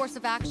safest course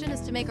of action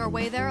is to make our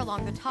way there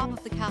along the top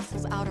of the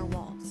castle's outer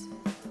walls.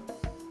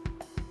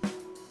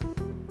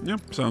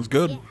 Yep, sounds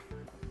good. Yeah.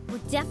 We're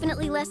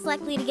definitely less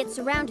likely to get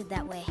surrounded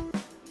that way.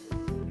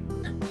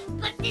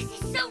 But this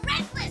is so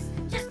reckless!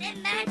 Just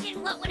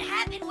imagine what would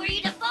happen were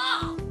you to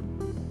fall!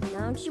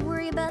 Don't you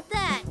worry about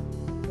that.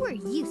 We're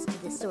used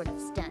to this sort of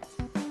stunt.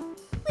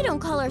 We don't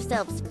call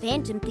ourselves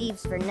phantom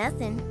thieves for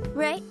nothing,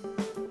 right?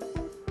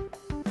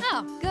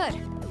 Oh, good.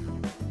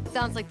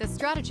 Sounds like this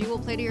strategy will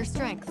play to your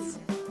strengths.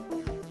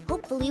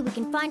 Hopefully we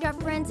can find our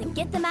friends and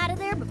get them out of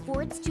there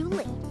before it's too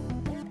late.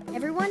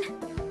 Everyone,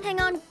 hang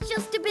on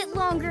just a bit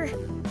longer.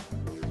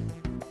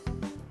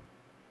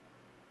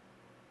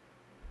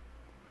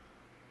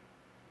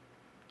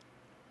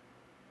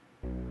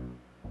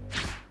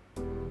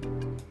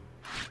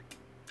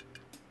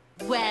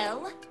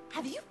 Well,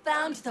 have you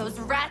found those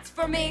rats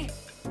for me?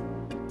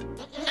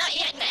 Not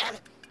yet, ma'am.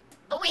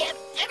 But we have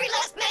every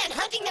last man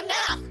hunting them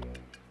now!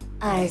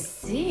 I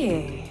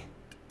see.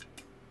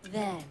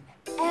 Then,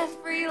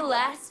 every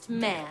last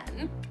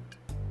man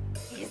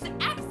is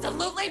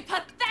absolutely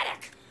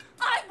pathetic!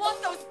 I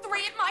want those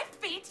 3 at my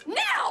feet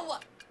now!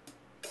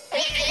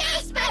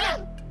 Yes,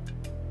 madam!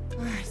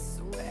 I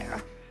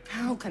swear,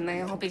 how can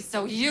they all be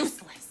so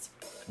useless?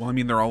 Well, I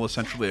mean, they're all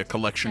essentially a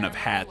collection of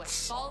Shadow was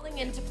hats. falling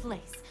into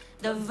place.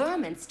 The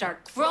vermin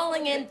start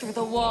crawling in through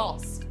the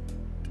walls.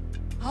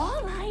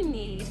 All I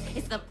need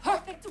is the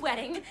perfect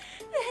wedding,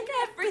 and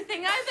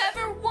everything I've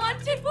ever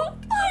wanted will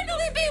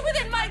finally be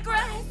within my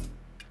grasp.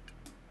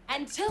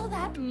 Until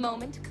that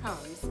moment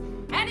comes,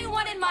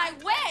 anyone in my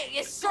way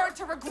is sure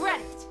to regret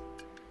it.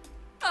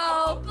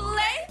 Oh,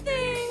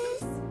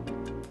 playthings!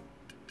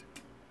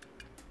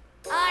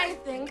 I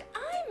think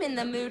I'm in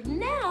the mood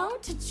now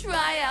to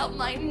try out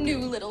my new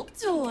little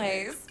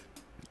toys.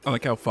 I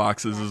like how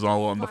Fox's is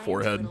all on the Fine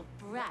forehead. little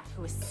brat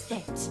who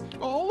escaped.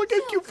 Oh, look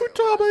how cute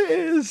Futaba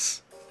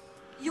is!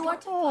 You are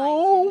to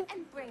Oh. find him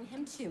and bring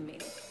him to me.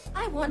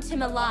 I want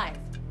him alive.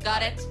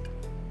 Got it?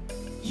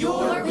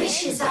 Your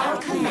wish is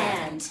our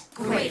command,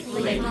 great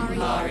Lady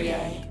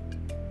Marie.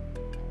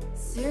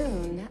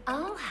 Soon,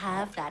 I'll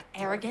have that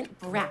arrogant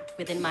brat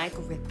within my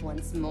grip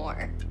once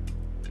more.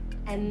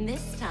 And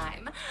this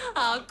time,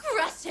 I'll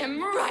crush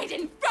him right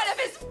in front of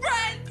his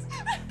friends!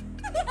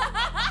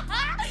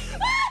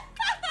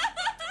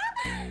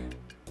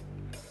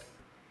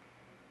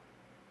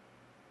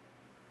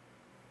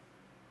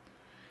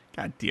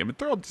 God damn it,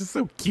 they're all just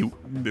so cute.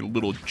 Their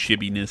little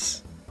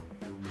chibiness.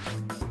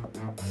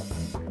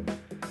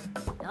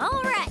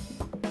 All right.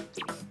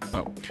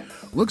 Oh,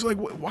 looks like,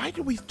 why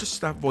did we just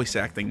stop voice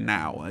acting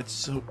now?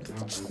 It's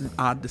just an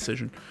odd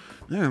decision.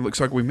 Yeah, it looks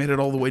like we made it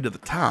all the way to the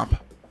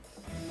top.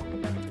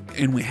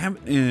 And we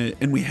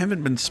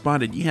haven't been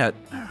spotted yet.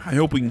 I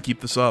hope we can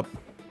keep this up.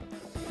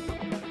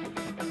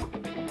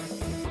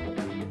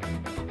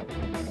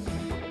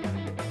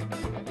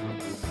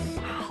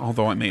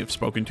 Although I may have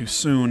spoken too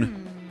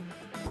soon.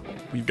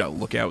 We've got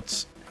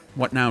lookouts.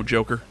 What now,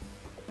 Joker?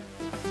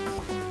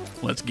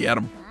 Let's get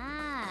them.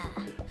 Ah.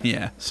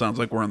 Yeah, sounds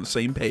like we're on the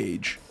same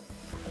page.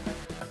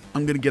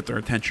 I'm gonna get their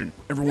attention.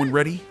 Everyone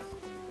ready?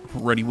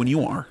 Ready when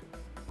you are.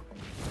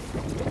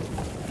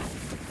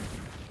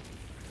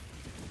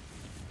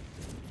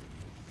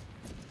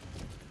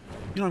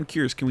 You know, I'm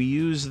curious, can we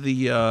use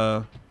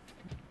the,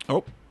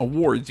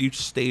 awards. Each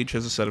stage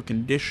has a set of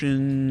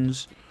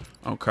conditions.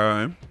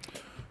 Okay.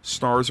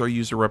 Stars are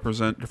used to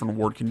represent different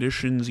award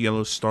conditions.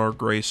 Yellow star,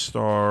 gray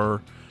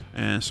star,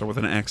 and so with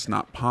an X,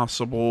 not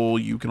possible.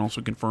 You can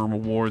also confirm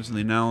awards in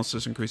the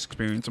analysis, increase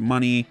experience and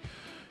money.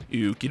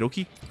 Okie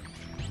dokie.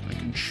 I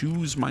can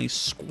choose my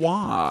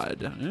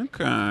squad.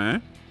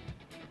 Okay.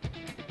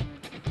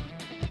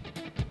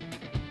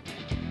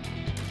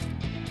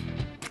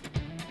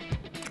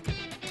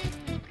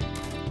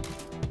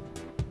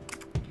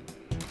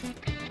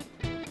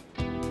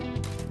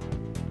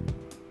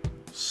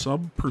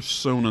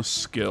 Sub-persona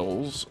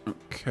skills.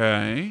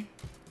 Okay.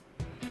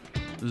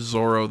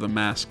 Zoro the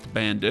Masked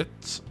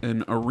Bandit,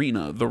 and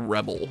Arena the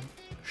Rebel.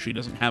 She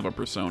doesn't have a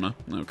persona.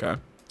 Okay.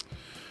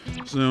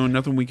 So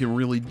nothing we can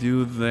really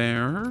do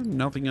there.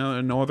 Nothing,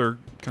 no other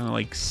kind of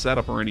like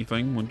setup or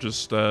anything. We'll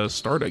just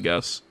start, I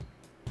guess.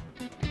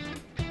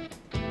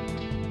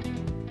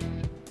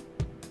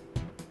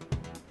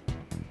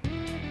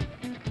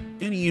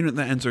 Any unit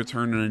that ends their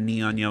turn in a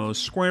neon yellow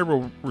square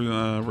will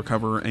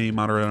recover a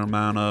moderate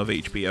amount of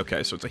HP.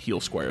 Okay, so it's a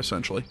heal square,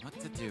 essentially. What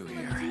to do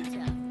here?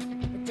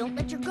 But don't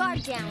let your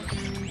guard down.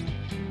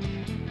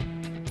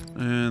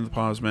 And the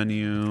pause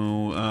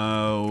menu.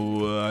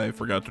 Oh, I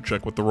forgot to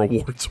check what the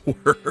rewards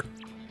were.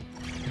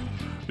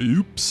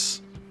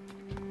 Oops.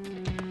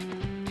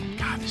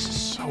 God, this is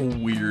so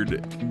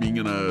weird being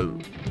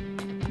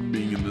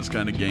in this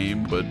kind of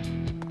game, but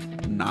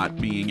not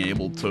being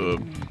able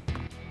to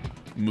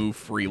move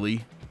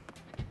freely.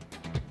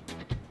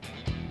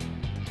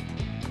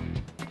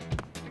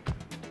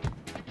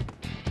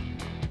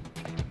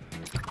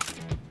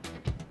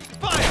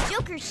 Fire!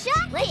 Joker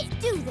shot! Let's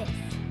do this!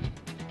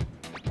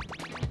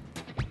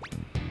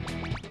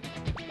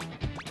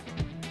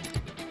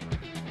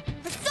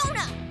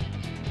 Persona!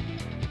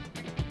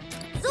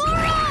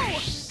 Zoro!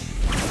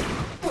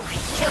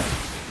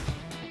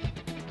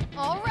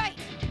 All right.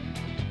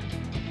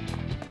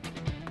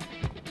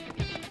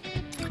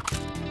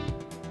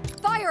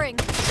 Firing.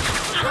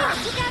 Yeah,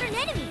 took out an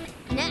enemy.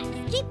 Nice.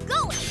 Keep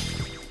going.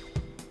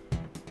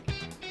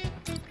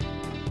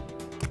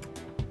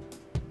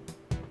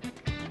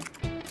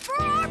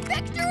 For our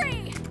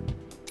victory!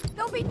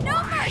 There'll be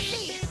no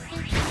mercy!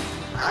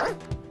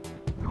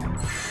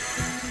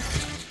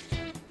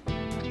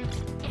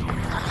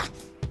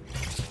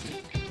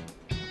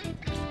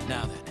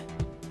 Now then.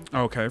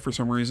 Okay, for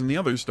some reason the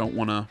others don't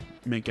want to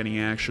make any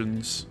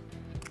actions.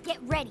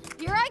 Get ready.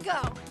 Here I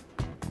go.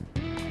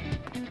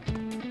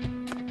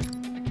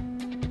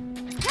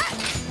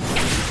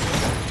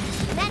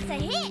 That's a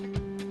hit.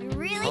 You're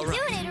really All right.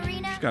 doing it,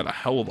 Arena. Got a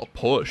hell of a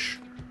push.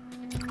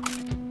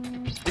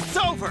 It's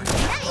over!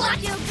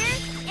 Nice, Joker.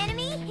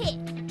 Enemy hit.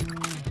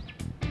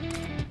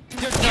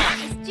 Good talk!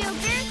 Nice,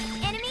 Joker.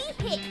 Enemy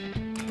hit.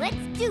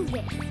 Let's do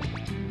this.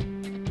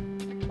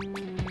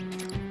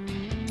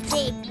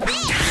 Take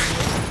this.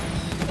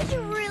 Did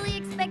you really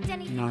expect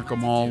anything? Knock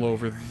them all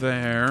over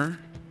there.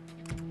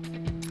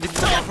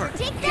 It's over!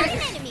 Take down an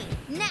enemy.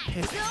 Nice.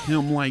 Hit Go.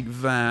 him like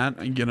that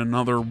and get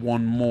another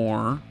one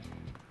more.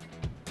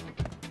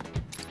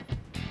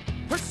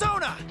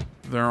 Persona!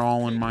 They're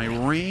all in my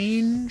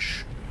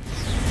range.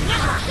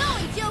 Nice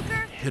going,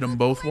 Joker. Hit them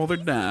both while they're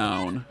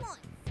down.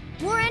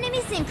 More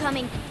enemies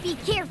incoming. Be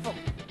careful.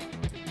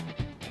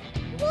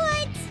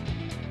 What?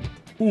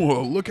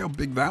 Whoa, look how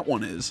big that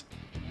one is.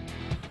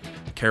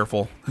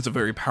 Careful, that's a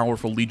very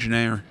powerful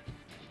Legionnaire.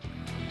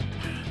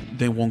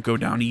 They won't go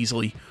down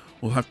easily.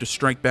 We'll have to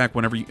strike back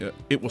whenever you,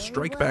 it will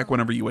strike back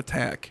whenever you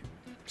attack.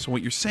 So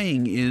what you're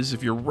saying is,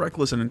 if you're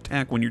reckless and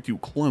attack when you're too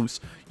close,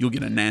 you'll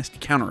get a nasty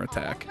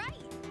counterattack. All right.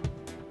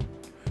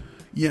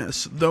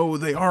 Yes, though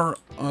they are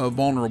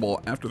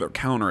vulnerable after their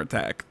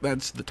counterattack.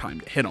 That's the time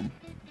to hit them.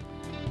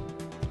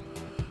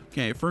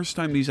 Okay, first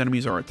time these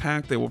enemies are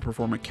attacked, they will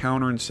perform a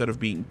counter instead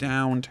of being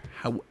downed.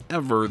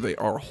 However, they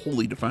are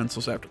wholly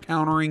defenseless after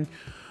countering.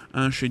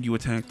 Should you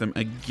attack them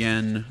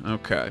again?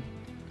 Okay.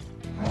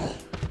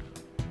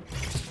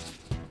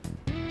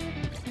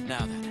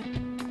 Now then.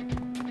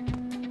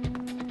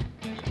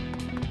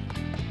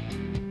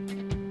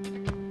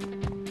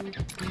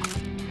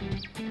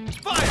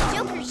 Fire!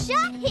 Joker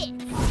shot hit.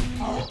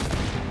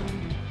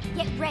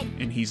 Get ready.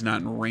 And he's not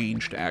in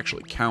range to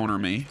actually counter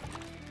me.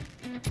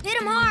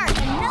 Hit him hard.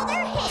 Another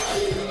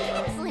hit.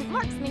 Excellent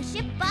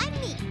marksmanship by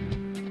me.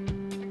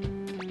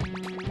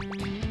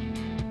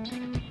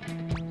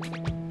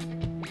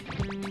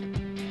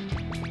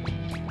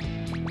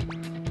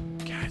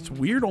 God, it's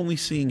weird only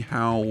seeing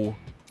how...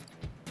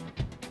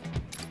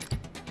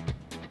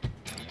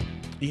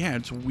 Yeah,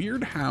 it's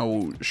weird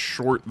how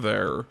short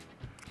their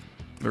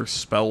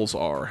spells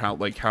are. How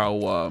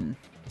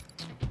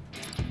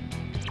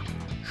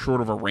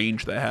short of a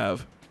range they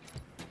have.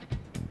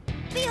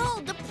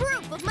 Behold the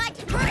proof of my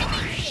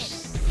determination.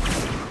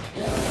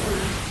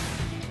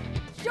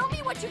 Show me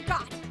what you've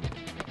got.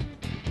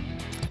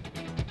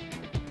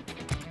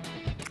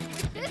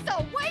 With this,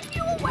 I'll wipe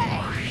you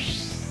away.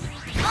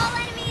 All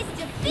enemies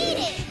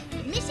defeated.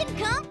 Mission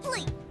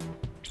complete.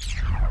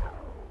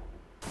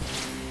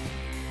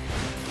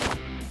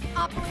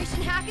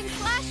 Operation Hack and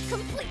Slash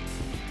complete.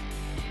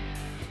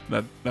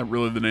 That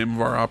really the name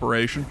of our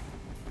operation?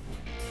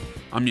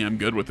 I mean, I'm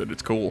good with it.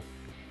 It's cool.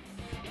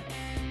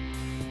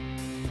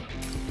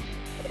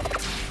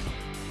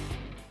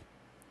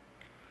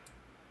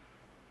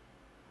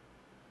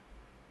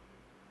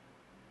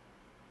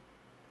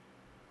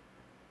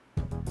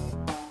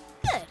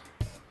 Good.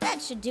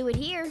 That should do it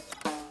here.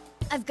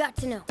 I've got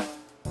to know.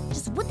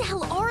 Just what the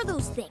hell are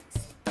those things?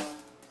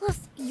 Plus,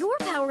 your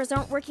powers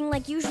aren't working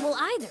like usual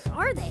either,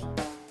 are they?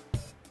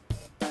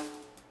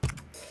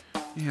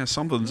 Yeah,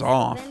 something's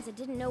off. Venza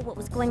didn't know what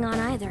was going on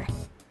either.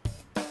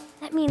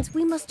 That That means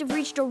we must have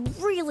reached a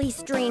really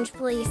strange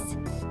place.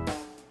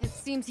 It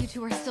seems you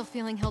two are still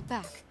feeling held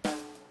back.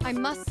 I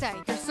must say,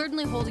 you're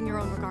certainly holding your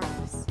own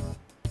regardless.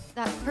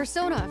 That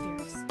persona of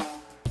yours,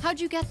 how'd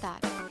you get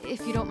that,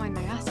 if you don't mind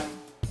my asking?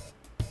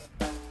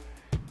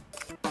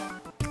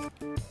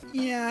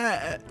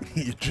 Yeah,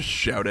 you just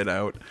shout it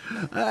out.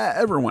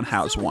 Everyone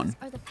has one.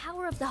 Are the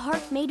power of the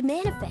heart made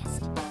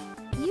manifest.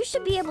 You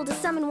should be able to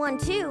summon one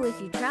too if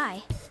you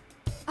try.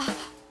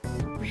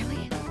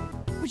 Really?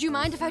 Would you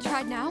mind if I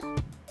tried now?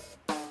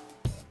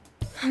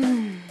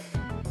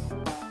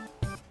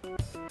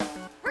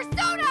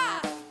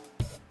 Persona!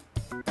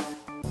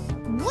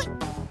 What?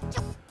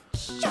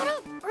 Shut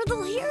up, or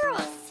they'll hear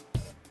us.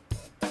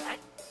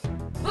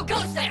 Who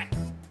goes there?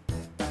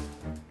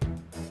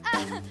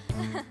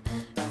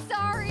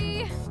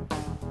 Sorry.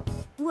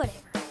 Whatever.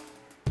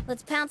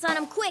 Let's pounce on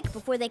them quick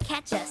before they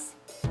catch us.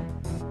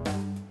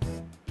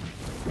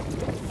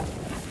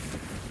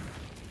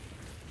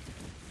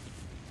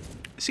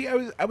 See,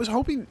 I was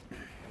hoping...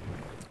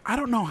 I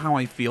don't know how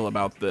I feel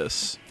about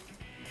this.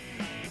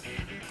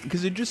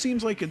 Because it just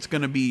seems like it's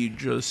going to be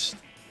just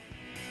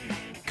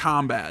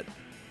combat,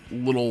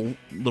 little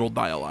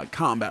dialogue,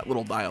 combat,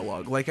 little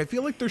dialogue. Like, I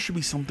feel like there should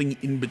be something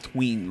in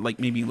between, like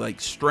maybe like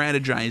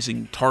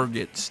strategizing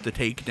targets to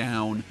take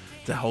down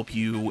to help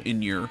you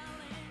in your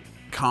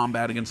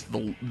combat against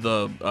the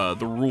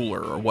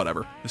ruler or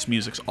whatever. This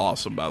music's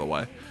awesome, by the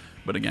way.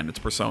 But again, it's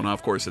Persona,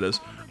 of course it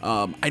is.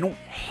 I don't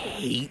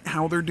hate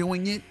how they're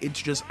doing it.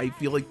 It's just I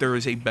feel like there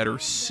is a better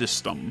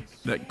system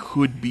that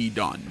could be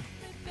done.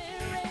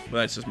 But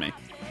that's just me.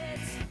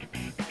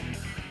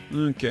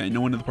 Okay, no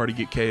one in the party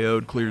get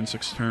KO'd. Clear in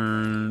 6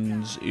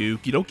 turns.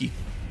 Okie dokie.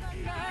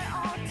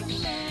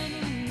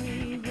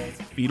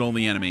 Beat all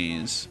the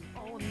enemies.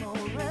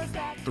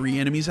 3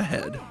 enemies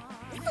ahead.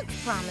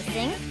 Looks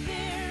promising.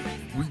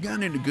 We've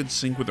gotten into good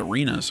sync with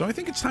Arena, so I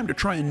think it's time to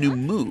try a new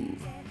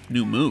move.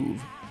 New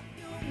move?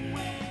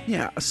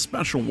 Yeah, a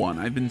special one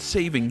I've been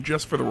saving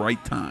just for the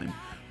right time.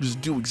 Just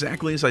do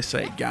exactly as I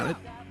say, got it?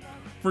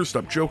 First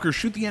up, Joker,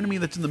 shoot the enemy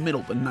that's in the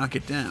middle and knock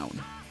it down.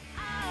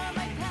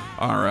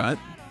 Alright.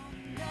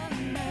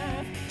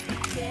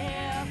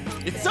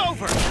 It's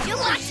over! You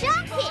lost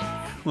shot.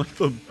 Like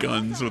the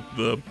guns with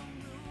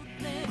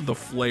the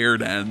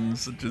flared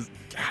ends. It just,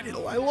 God,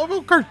 I love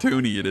how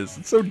cartoony it is.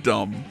 It's so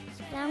dumb.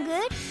 Sound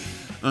good?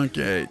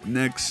 Okay,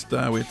 next we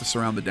have to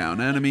surround the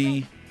down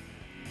enemy.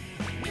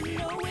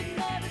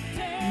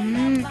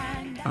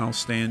 I'll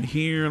stand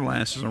here.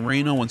 Last is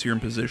Arena. Once you're in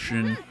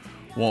position,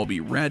 we'll be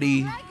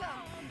ready.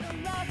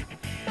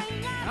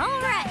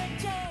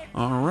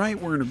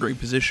 Alright, we're in a great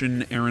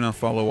position. Arena,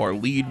 follow our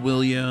lead,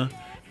 will ya?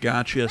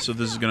 Gotcha. So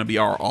this is going to be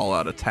our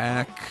all-out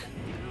attack.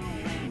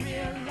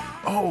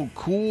 Oh,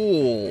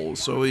 cool.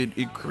 So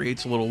it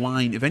creates a little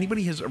line. If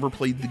anybody has ever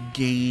played the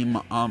game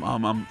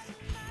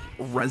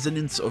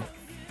Resonance of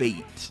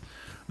Fate,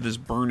 this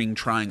burning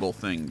triangle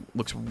thing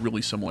looks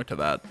really similar to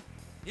that.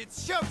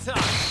 It's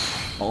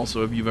showtime!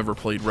 Also, if you've ever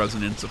played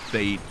Resonance of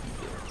Fate,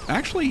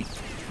 actually,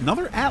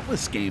 another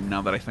Atlas game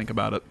now that I think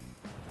about it.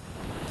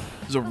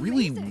 It's a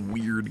really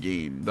weird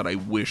game that I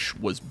wish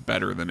was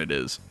better than it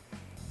is.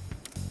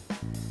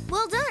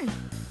 Well done.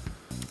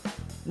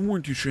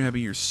 Weren't too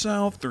shabby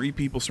yourself. 3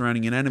 people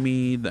surrounding an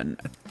enemy, then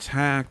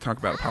attack. Talk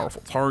about a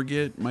powerful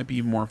target. Might be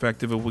even more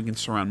effective if we can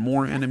surround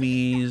more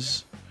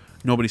enemies.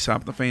 Nobody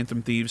stopped the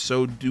Phantom Thieves,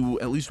 so do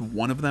at least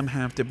one of them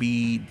have to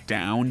be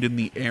downed in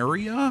the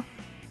area?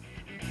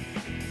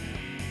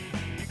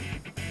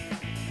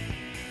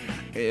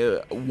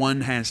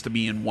 One has to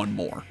be in one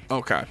more.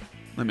 Okay,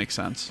 that makes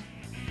sense.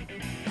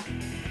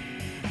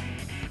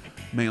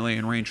 Melee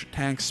and ranged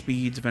attack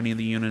speeds. If any of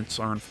the units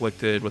are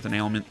inflicted with an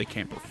ailment, they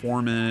can't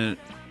perform it.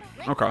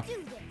 Okay.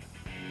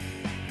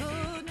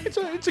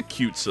 It's a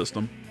cute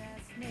system.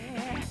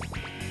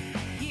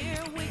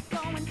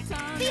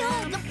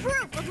 Behold the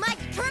proof of my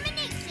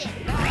determination.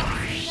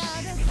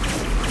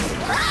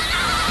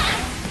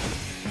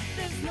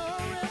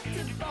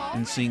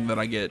 And seeing that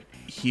I get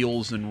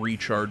heals and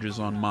recharges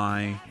on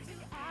my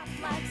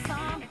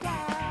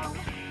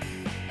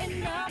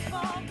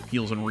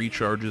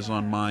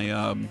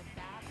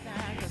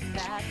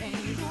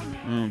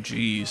oh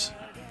jeez,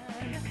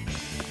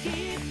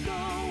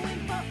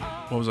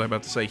 what was I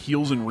about to say?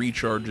 Heals and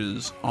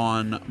recharges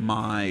on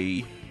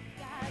my...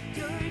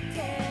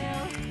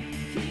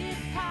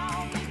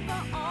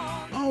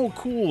 Oh,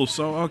 cool.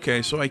 So,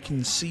 okay, so I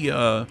can see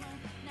a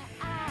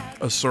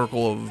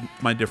circle of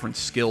my different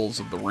skills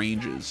of the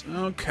ranges.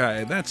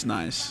 Okay, that's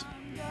nice.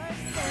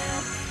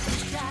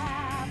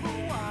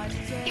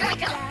 Here I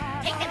go.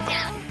 Take them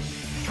down.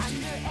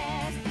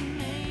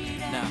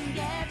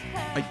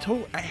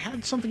 I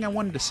had something I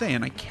wanted to say,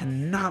 and I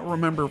cannot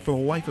remember for the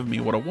life of me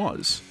what it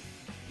was.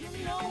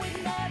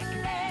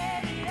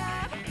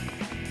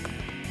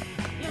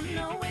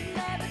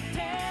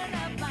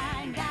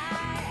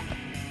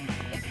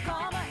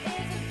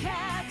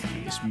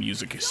 This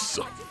music is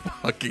so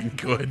fucking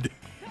good.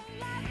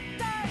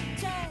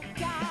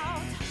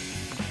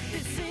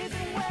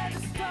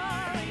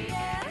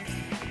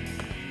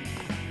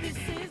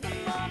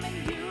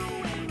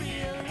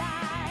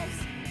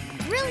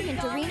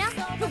 Brilliant, Arena.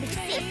 He'll be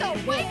safe there.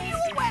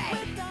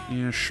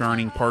 Yeah,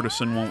 Shining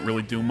Partisan won't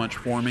really do much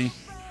for me.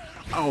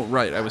 Oh,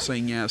 right, I was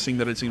saying, yeah, seeing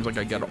that it seems like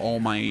I got all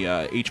my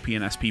HP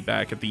and SP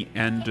back at the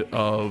end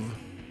of...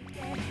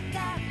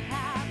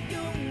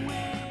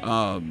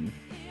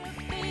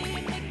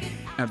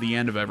 at the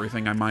end of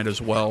everything, I might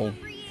as well...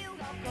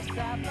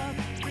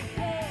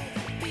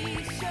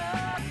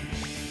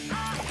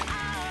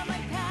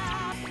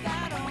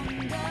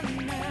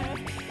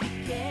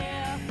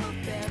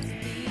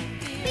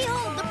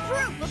 Behold the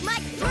proof of my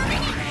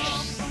determination!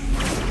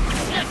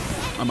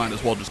 I might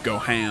as well just go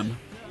ham.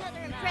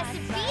 Another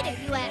impressive feat,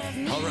 if you ask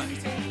me. All right.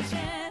 Let's do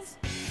this.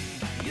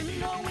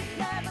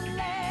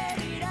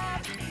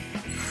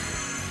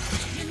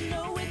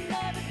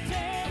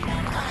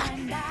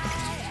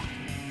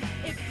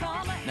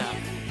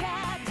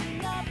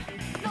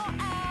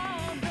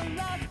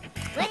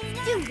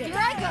 Here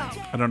I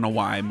go. I don't know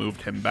why I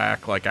moved him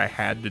back like I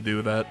had to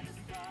do that.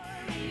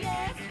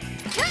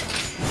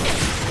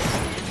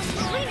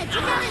 Arena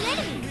took out an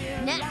enemy.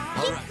 Now,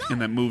 keep going.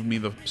 And that moved me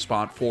the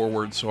spot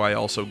forward, so I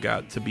also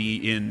got to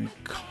be in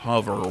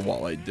cover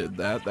while I did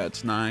that.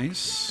 That's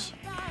nice.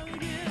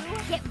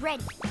 Get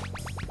ready.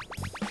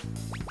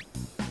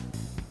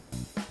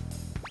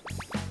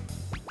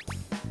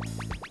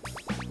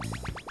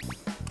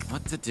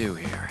 What to do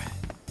here?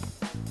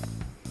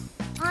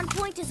 On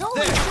point as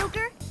always, There.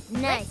 Joker.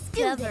 Nice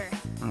cover.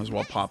 Might as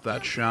well pop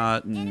that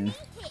shot, and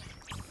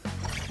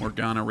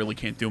Morgana really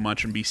can't do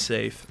much and be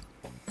safe.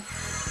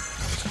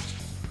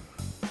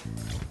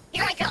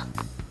 Here I come.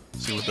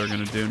 See what they're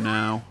gonna do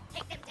now.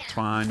 It's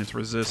fine, it's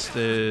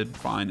resisted.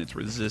 Fine, it's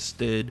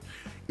resisted.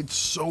 It's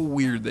so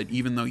weird that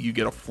even though you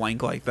get a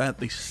flank like that,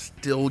 they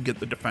still get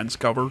the defense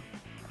cover.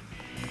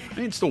 I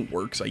mean, it still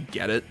works, I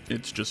get it.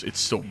 It's just, it's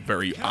still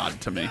very odd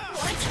to me.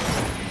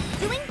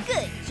 Doing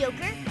good,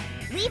 Joker.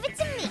 Leave it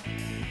to me.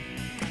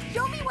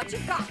 Show me what you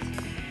got.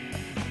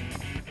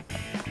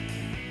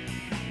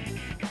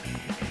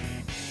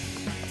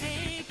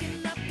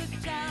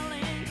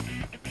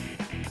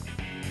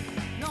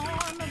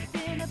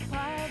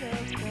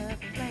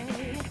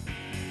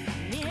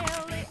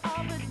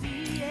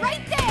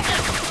 Right there!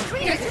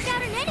 Trina took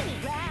out an enemy.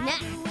 Now,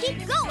 keep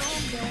going.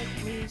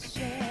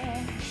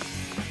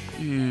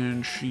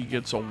 And she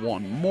gets a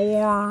one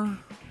more.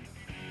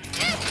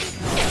 That's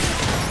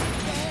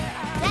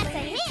a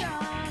hit.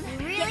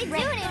 You're really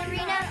doing it,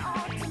 Arena.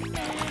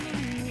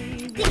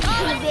 Think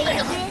you evaded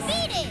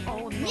this?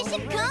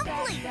 Mission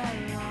complete.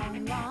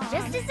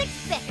 Just as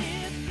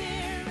expected.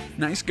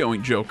 Nice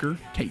going, Joker.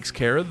 Takes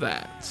care of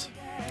that.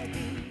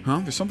 Huh?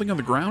 There's something on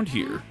the ground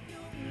here.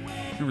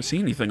 Never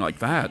seen anything like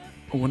that.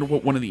 I wonder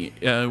what one of the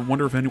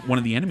wonder if one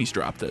of the enemies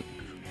dropped it.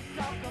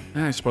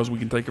 I suppose we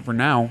can take it for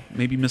now.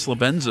 Maybe Miss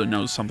Lavenza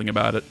knows something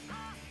about it.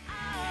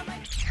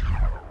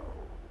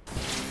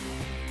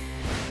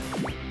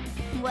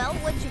 Well,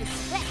 what'd you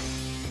expect?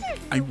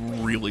 I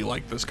really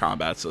like this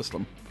combat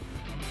system.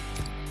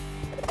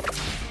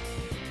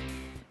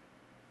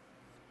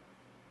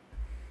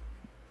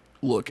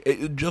 Look,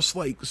 just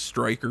like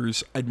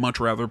Strikers, I'd much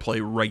rather play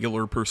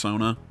regular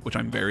Persona, which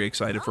I'm very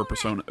excited for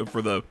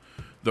the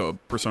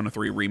Persona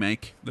 3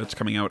 remake that's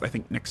coming out, I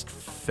think, next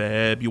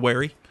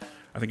February.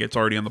 I think it's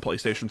already on the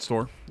PlayStation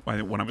Store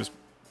when I was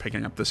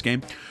picking up this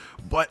game.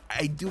 But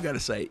I do gotta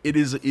say, it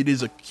is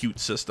a cute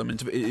system.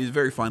 It is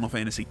very Final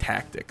Fantasy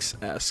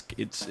Tactics-esque.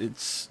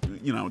 It's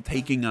you know,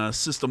 taking a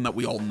system that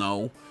we all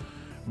know,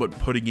 but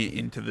putting it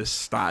into this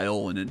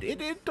style, and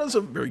it does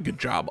a very good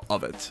job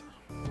of it.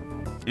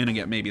 And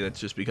again, maybe that's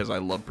just because I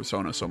love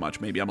Persona so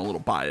much. Maybe I'm a little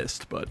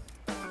biased, but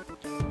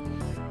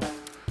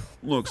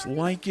looks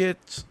like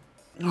it.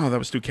 Oh, that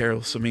was too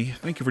careless of me.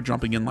 Thank you for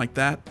jumping in like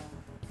that.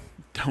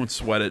 Don't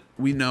sweat it.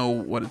 We know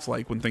what it's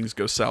like when things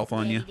go south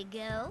on you. Ready to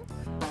go?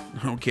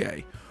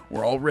 Okay,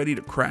 we're all ready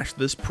to crash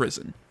this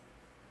prison.